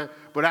know what I'm saying?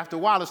 But after a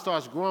while, it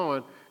starts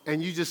growing,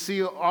 and you just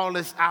see all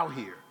this out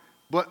here.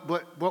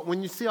 But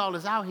when you see all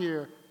this out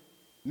here,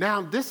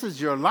 now this is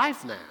your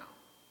life now.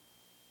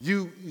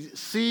 You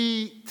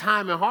see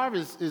time and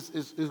harvest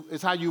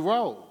is how you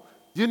roll.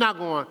 You're not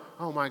going,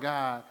 oh, my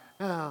God,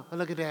 oh,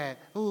 look at that.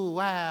 Oh,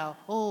 wow.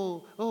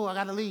 Oh, I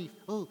got a leaf.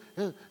 Oh,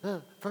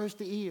 first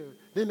the ear,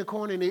 then the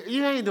corner in the ear.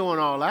 You ain't doing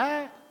all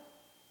that.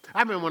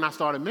 I remember when I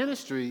started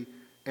ministry,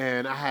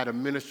 and I had a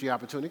ministry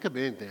opportunity. It could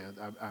be anything.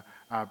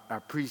 I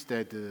preached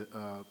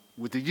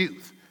with the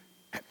youth.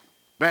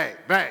 Bang,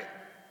 bang.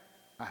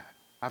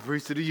 I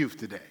preached to the youth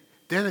today.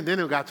 Then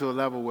it got to a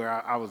level where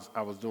I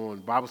was doing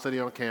Bible study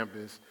on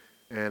campus,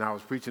 and I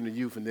was preaching to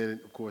youth, and then,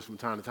 of course, from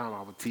time to time,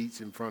 I would teach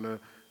in front of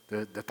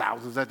the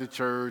thousands at the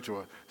church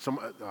or some.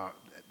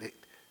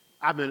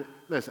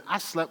 I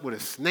slept with a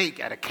snake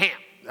at a camp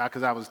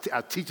because I was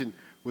teaching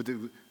with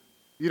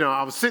the,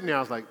 I was sitting there, I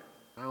was like,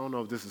 I don't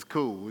know if this is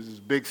cool. There's this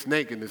big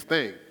snake in this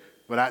thing,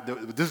 but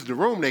this is the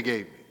room they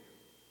gave me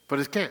for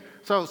this camp.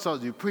 So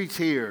you preach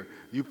here,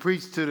 you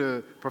preach to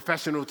the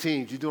professional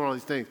teams, you do all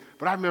these things.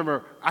 But I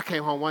remember I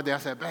came home one day, I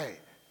said, babe,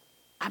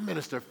 I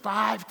ministered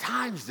 5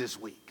 times this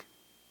week.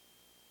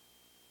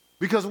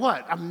 Because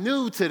what? I'm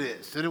new to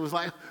this. And it was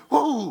like,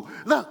 whoa,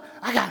 look,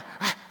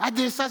 I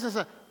did such and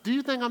such. Do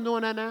you think I'm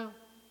doing that now?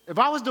 If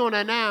I was doing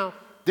that now,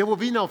 there would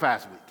be no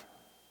fast week.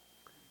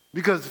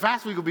 Because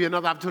fast week would be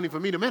another opportunity for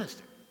me to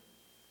minister.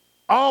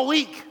 All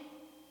week.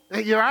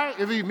 You all right?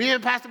 It'd be me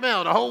and Pastor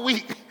Mel the whole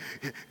week.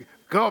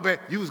 Go on, man,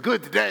 you was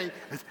good today.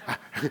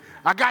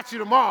 I got you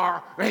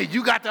tomorrow. Hey,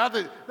 you got the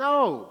other.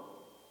 No,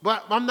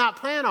 but I'm not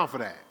playing off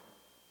of that.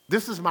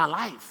 This is my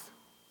life.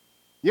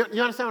 You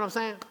understand what I'm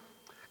saying?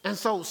 And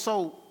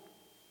so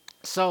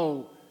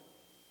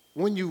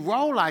when you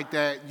roll like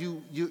that,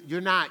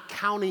 you're not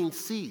counting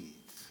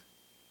seeds.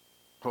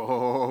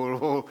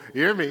 Oh,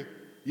 hear me?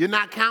 You're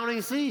not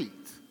counting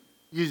seeds.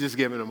 You're just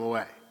giving them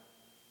away.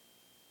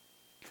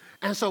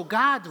 And so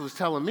God was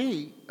telling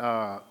me,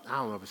 I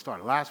don't know if it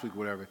started last week or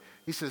whatever,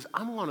 he says,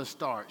 I'm going to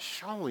start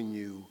showing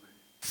you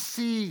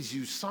seeds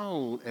you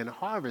sown and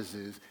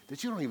harvests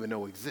that you don't even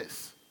know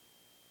exist.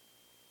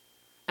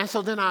 And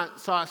so then I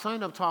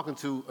ended up talking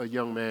to a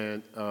young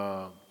man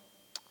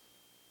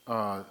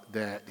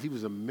that he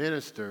was a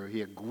minister.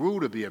 He had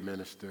grew to be a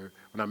minister.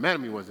 When I met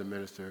him, he was a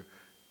minister.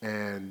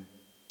 And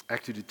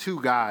actually the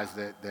 2 guys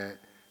that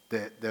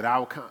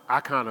I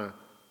kind of,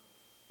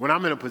 when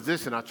I'm in a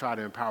position, I try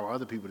to empower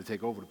other people to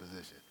take over the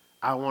position.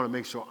 I want to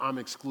make sure I'm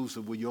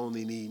exclusive where you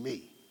only need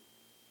me.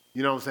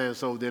 You know what I'm saying?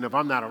 So then if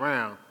I'm not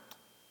around,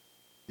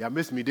 y'all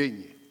missed me,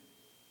 didn't you?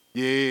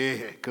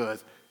 Yeah,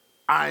 because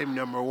I'm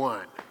number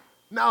 1.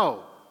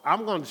 No,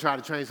 I'm going to try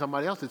to train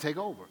somebody else to take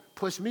over,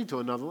 push me to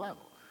another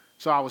level.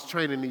 So I was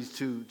training these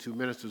two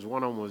ministers.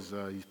 One of them was,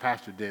 he's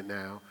Pastor Dent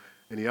now,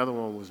 and the other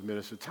one was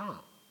Minister Tom.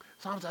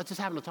 So I just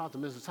happened to talk to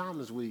Minister Tom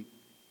this week,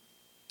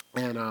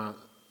 and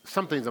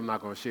some things I'm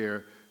not going to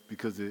share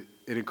because it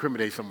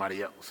incriminates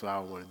somebody else, so I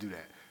don't want to do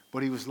that.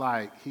 But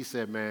he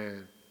said,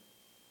 man,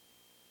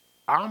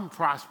 I'm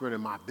prospering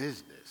in my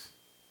business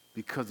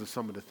because of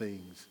some of the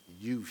things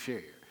you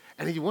shared.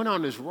 And he went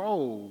on this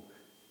road,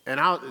 and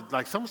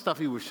some stuff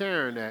he was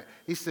sharing that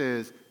he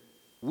says,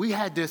 we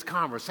had this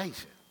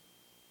conversation.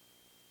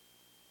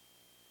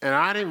 And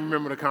I didn't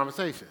remember the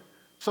conversation.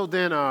 So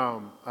then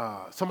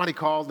somebody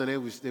called, and they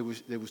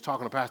was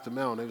talking to Pastor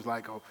Mel, and they was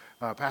like, oh,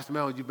 Pastor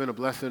Mel, you've been a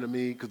blessing to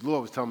me, because the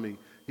Lord was telling me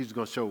he was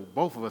going to show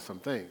both of us some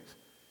things.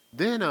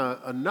 Then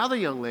another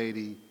young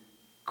lady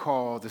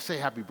called to say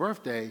happy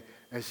birthday,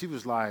 and she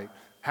was like,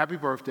 happy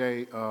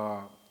birthday,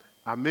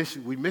 I miss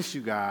you, we miss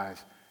you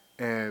guys,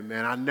 and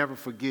man, I never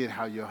forget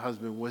how your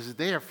husband was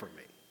there for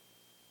me.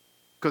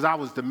 Because I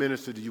was the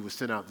minister that you would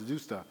send out to do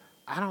stuff.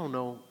 I don't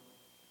know.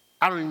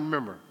 I don't even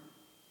remember.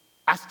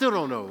 I still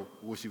don't know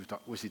what she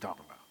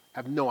talking about. I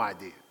have no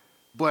idea.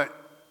 But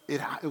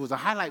it was a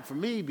highlight for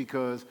me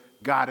because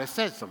God has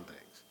said some things.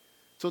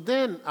 So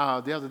then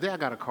the other day I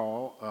got a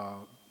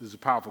call. This is a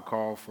powerful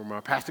call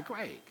from Pastor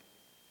Craig.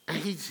 And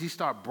he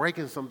started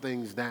breaking some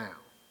things down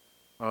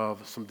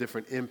of some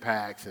different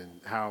impacts and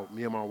how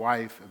me and my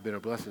wife have been a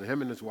blessing to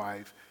him and his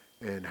wife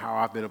and how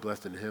I've been a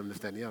blessing to him, this,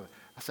 that, and the other.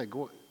 I said,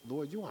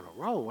 Lord, you on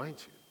a roll, ain't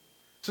you?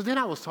 So then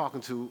I was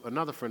talking to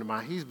another friend of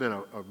mine. He's been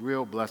a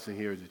real blessing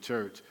here at the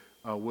church,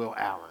 Will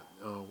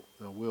Allen.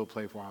 Will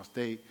played for our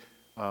state,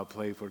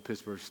 played for the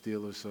Pittsburgh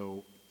Steelers.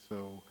 So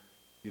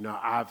you know,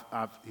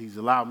 he's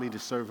allowed me to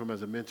serve him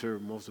as a mentor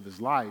most of his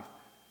life.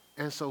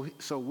 And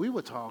so we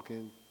were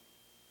talking,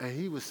 and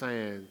he was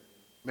saying,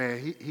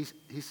 man,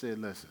 he said,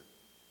 listen,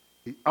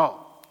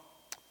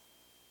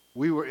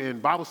 we were in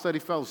Bible study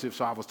fellowship,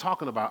 so I always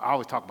talk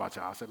about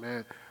y'all. I said,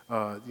 man,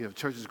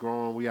 church is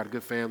growing. We got a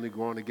good family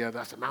growing together.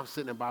 I said, man, I'm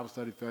sitting in Bible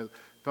study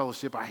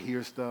fellowship. I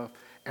hear stuff.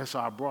 And so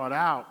I brought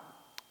out,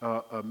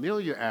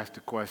 Amelia asked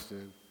a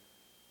question.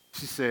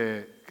 She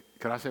said,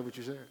 can I say what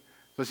you said?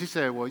 So she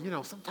said,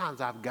 well,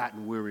 sometimes I've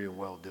gotten weary and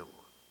well-doing,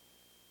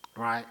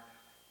 right?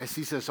 And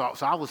she said, so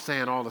I was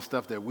saying all the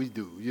stuff that we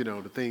do,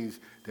 the things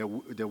that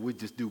we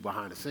just do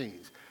behind the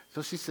scenes.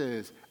 So she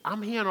says,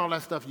 I'm hearing all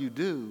that stuff you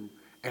do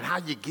and how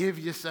you give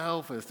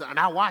yourself and stuff. And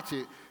I watch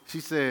it. She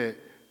said,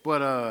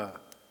 but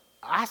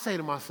I say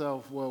to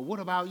myself, well, what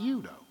about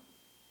you, though?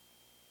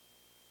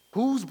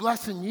 Who's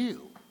blessing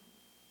you?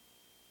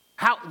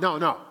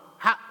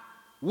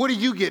 What are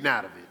you getting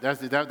out of it?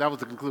 That was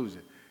the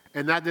conclusion.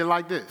 And I did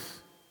like this.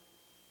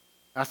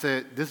 I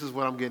said, this is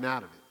what I'm getting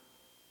out of it.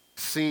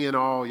 Seeing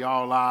all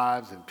y'all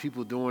lives and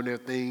people doing their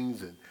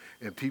things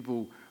and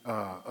people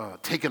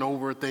taking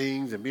over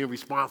things and being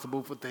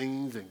responsible for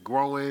things and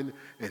growing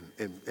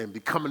and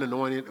becoming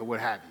anointed or what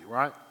have you,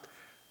 right?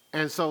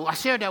 And so I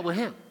shared that with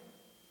him.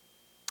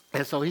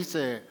 And so he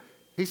said,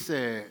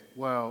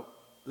 well,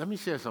 let me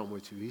share something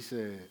with you. He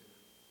said,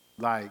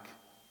 like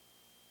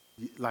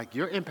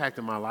your impact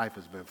in my life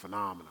has been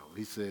phenomenal.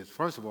 He says,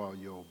 first of all,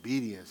 your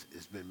obedience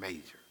has been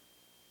major.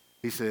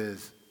 He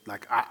says,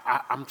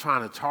 I'm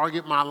trying to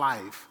target my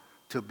life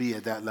to be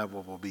at that level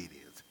of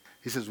obedience.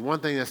 He says, one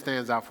thing that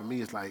stands out for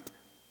me is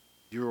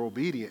you're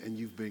obedient and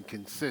you've been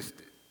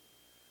consistent.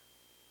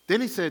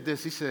 Then he said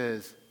this, he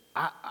says,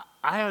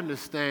 I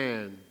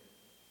understand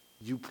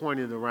you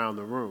pointed around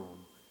the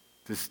room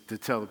to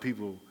tell the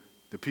people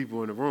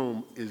in the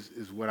room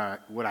is what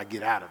I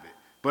get out of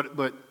it.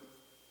 But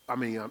I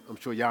mean, I'm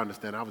sure y'all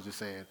understand. I was just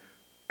saying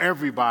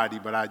everybody,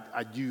 but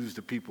I used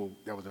the people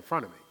that was in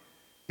front of me.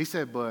 He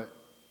said, but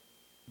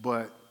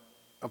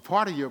a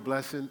part of your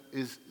blessing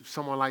is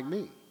someone like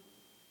me.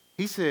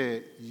 He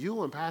said,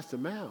 you and Pastor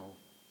Mel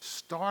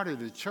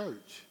started a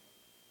church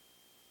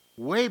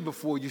way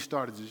before you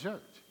started the church.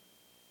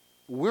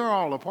 We're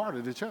all a part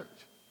of the church.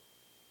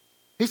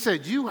 He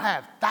said, you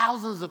have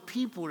thousands of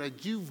people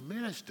that you've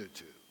ministered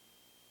to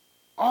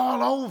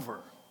all over,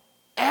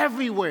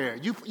 everywhere.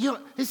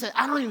 He said,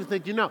 I don't even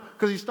think you know.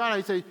 Because he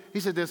started, he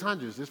said, there's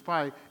hundreds. There's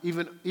probably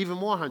even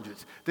more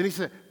hundreds. Then he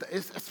said,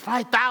 it's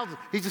probably thousands.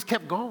 He just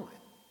kept going.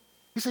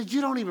 He said,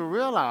 you don't even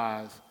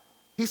realize.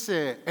 He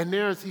said,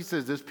 he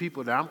says, there's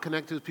people that I'm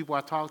connected to, people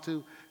I talk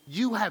to.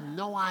 You have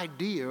no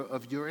idea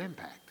of your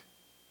impact.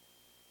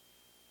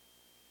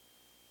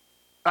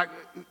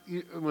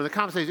 When the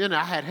conversation ended,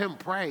 I had him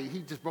pray. He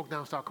just broke down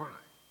and started crying.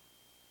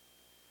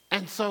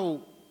 And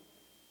so,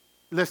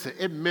 listen,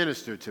 it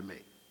ministered to me.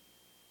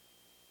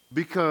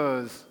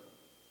 Because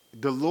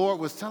the Lord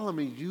was telling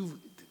me,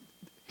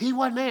 he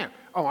wasn't there.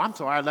 Oh, I'm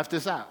sorry, I left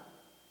this out.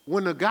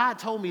 When the God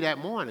told me that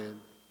morning,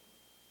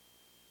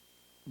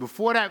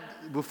 before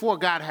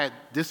God had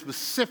this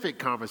specific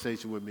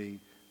conversation with me,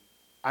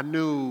 I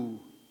knew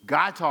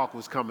God talk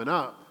was coming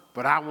up,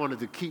 but I wanted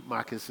to keep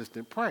my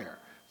consistent prayer.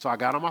 So I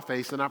got on my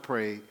face and I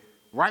prayed.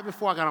 Right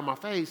before I got on my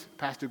face,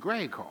 Pastor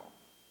Greg called.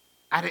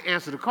 I didn't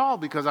answer the call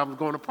because I was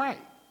going to pray.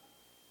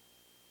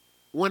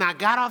 When I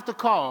got off the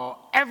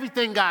call,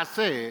 everything God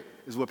said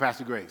is what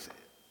Pastor Greg said.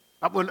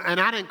 And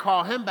I didn't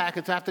call him back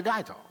until after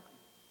Guy talk.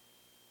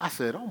 I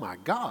said, oh my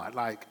God,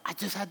 I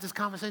just had this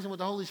conversation with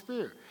the Holy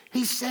Spirit.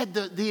 He said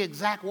the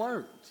exact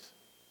words.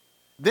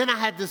 Then I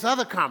had this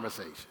other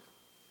conversation.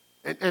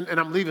 And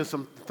I'm leaving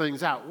some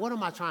things out. What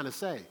am I trying to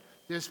say?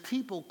 There's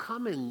people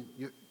coming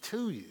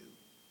to you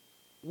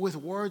with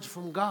words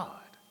from God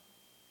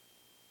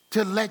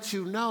to let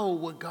you know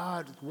what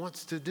God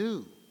wants to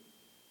do.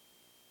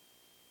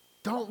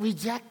 Don't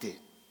reject it.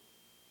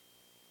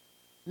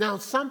 Now,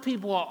 some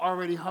people are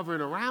already hovering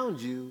around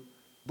you,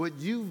 but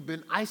you've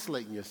been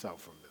isolating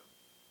yourself from them.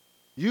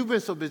 You've been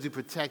so busy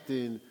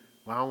protecting,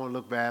 well, I don't want to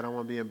look bad, I don't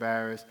want to be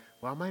embarrassed.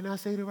 Well, I might not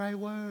say the right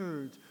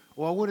words.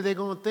 Or what are they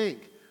going to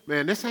think?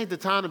 Man, this ain't the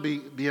time to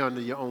be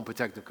under your own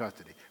protective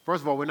custody.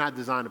 First of all, we're not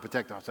designed to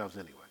protect ourselves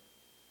anyway.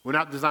 We're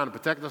not designed to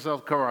protect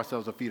ourselves, cover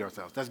ourselves, or feed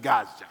ourselves. That's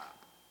God's job.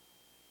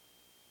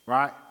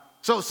 Right?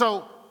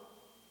 So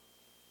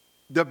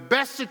the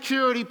best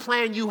security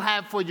plan you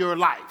have for your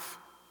life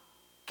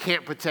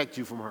can't protect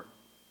you from hurt.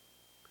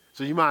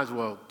 So you might as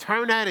well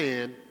turn that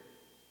in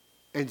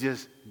and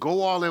just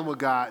go all in with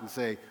God and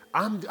say,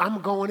 I'm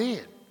going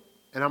in,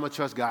 and I'm going to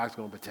trust God's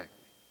going to protect me.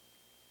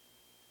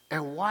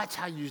 And watch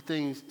how you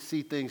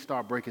see things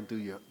start breaking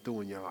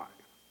through in your life.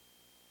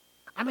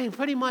 I mean,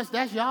 pretty much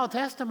that's y'all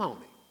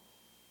testimony.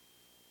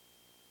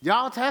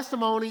 Y'all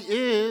testimony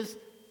is,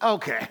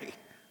 okay,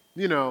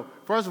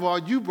 first of all,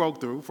 you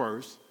broke through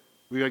first.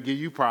 We're going to give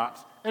you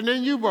props. And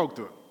then you broke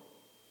through.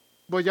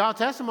 But y'all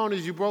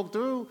testimonies, you broke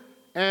through.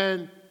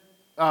 And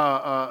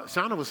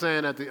Shauna was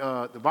saying at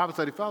the Bible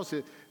study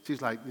fellowship,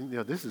 she's like,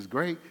 this is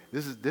great.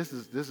 This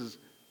is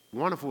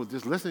wonderful.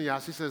 Just listening to y'all.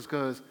 She says,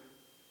 because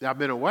I've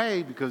been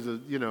away because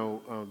of,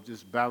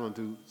 just battling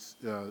through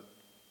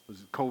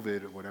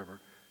COVID or whatever.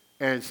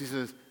 And she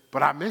says,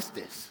 but I missed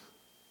this.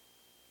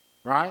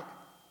 Right?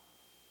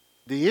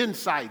 The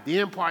insight, the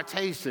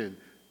impartation,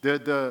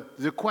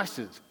 the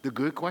questions, the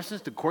good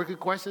questions, the quirky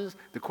questions,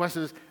 the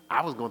questions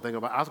I was going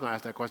to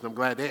ask that question. I'm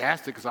glad they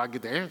asked it because I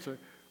get the answer.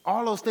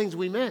 All those things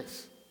we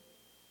miss.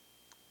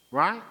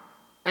 Right?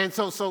 And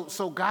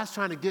so God's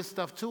trying to get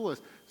stuff to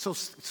us.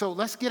 So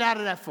let's get out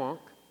of that funk,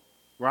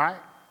 right?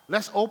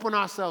 Let's open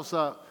ourselves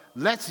up.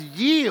 Let's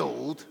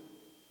yield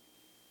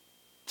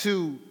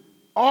to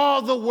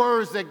all the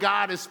words that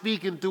God is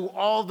speaking through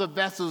all the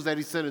vessels that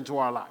he sent into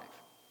our life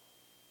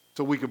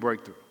so we can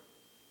break through.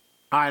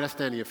 All right, let's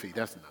stand on your feet.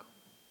 That's enough.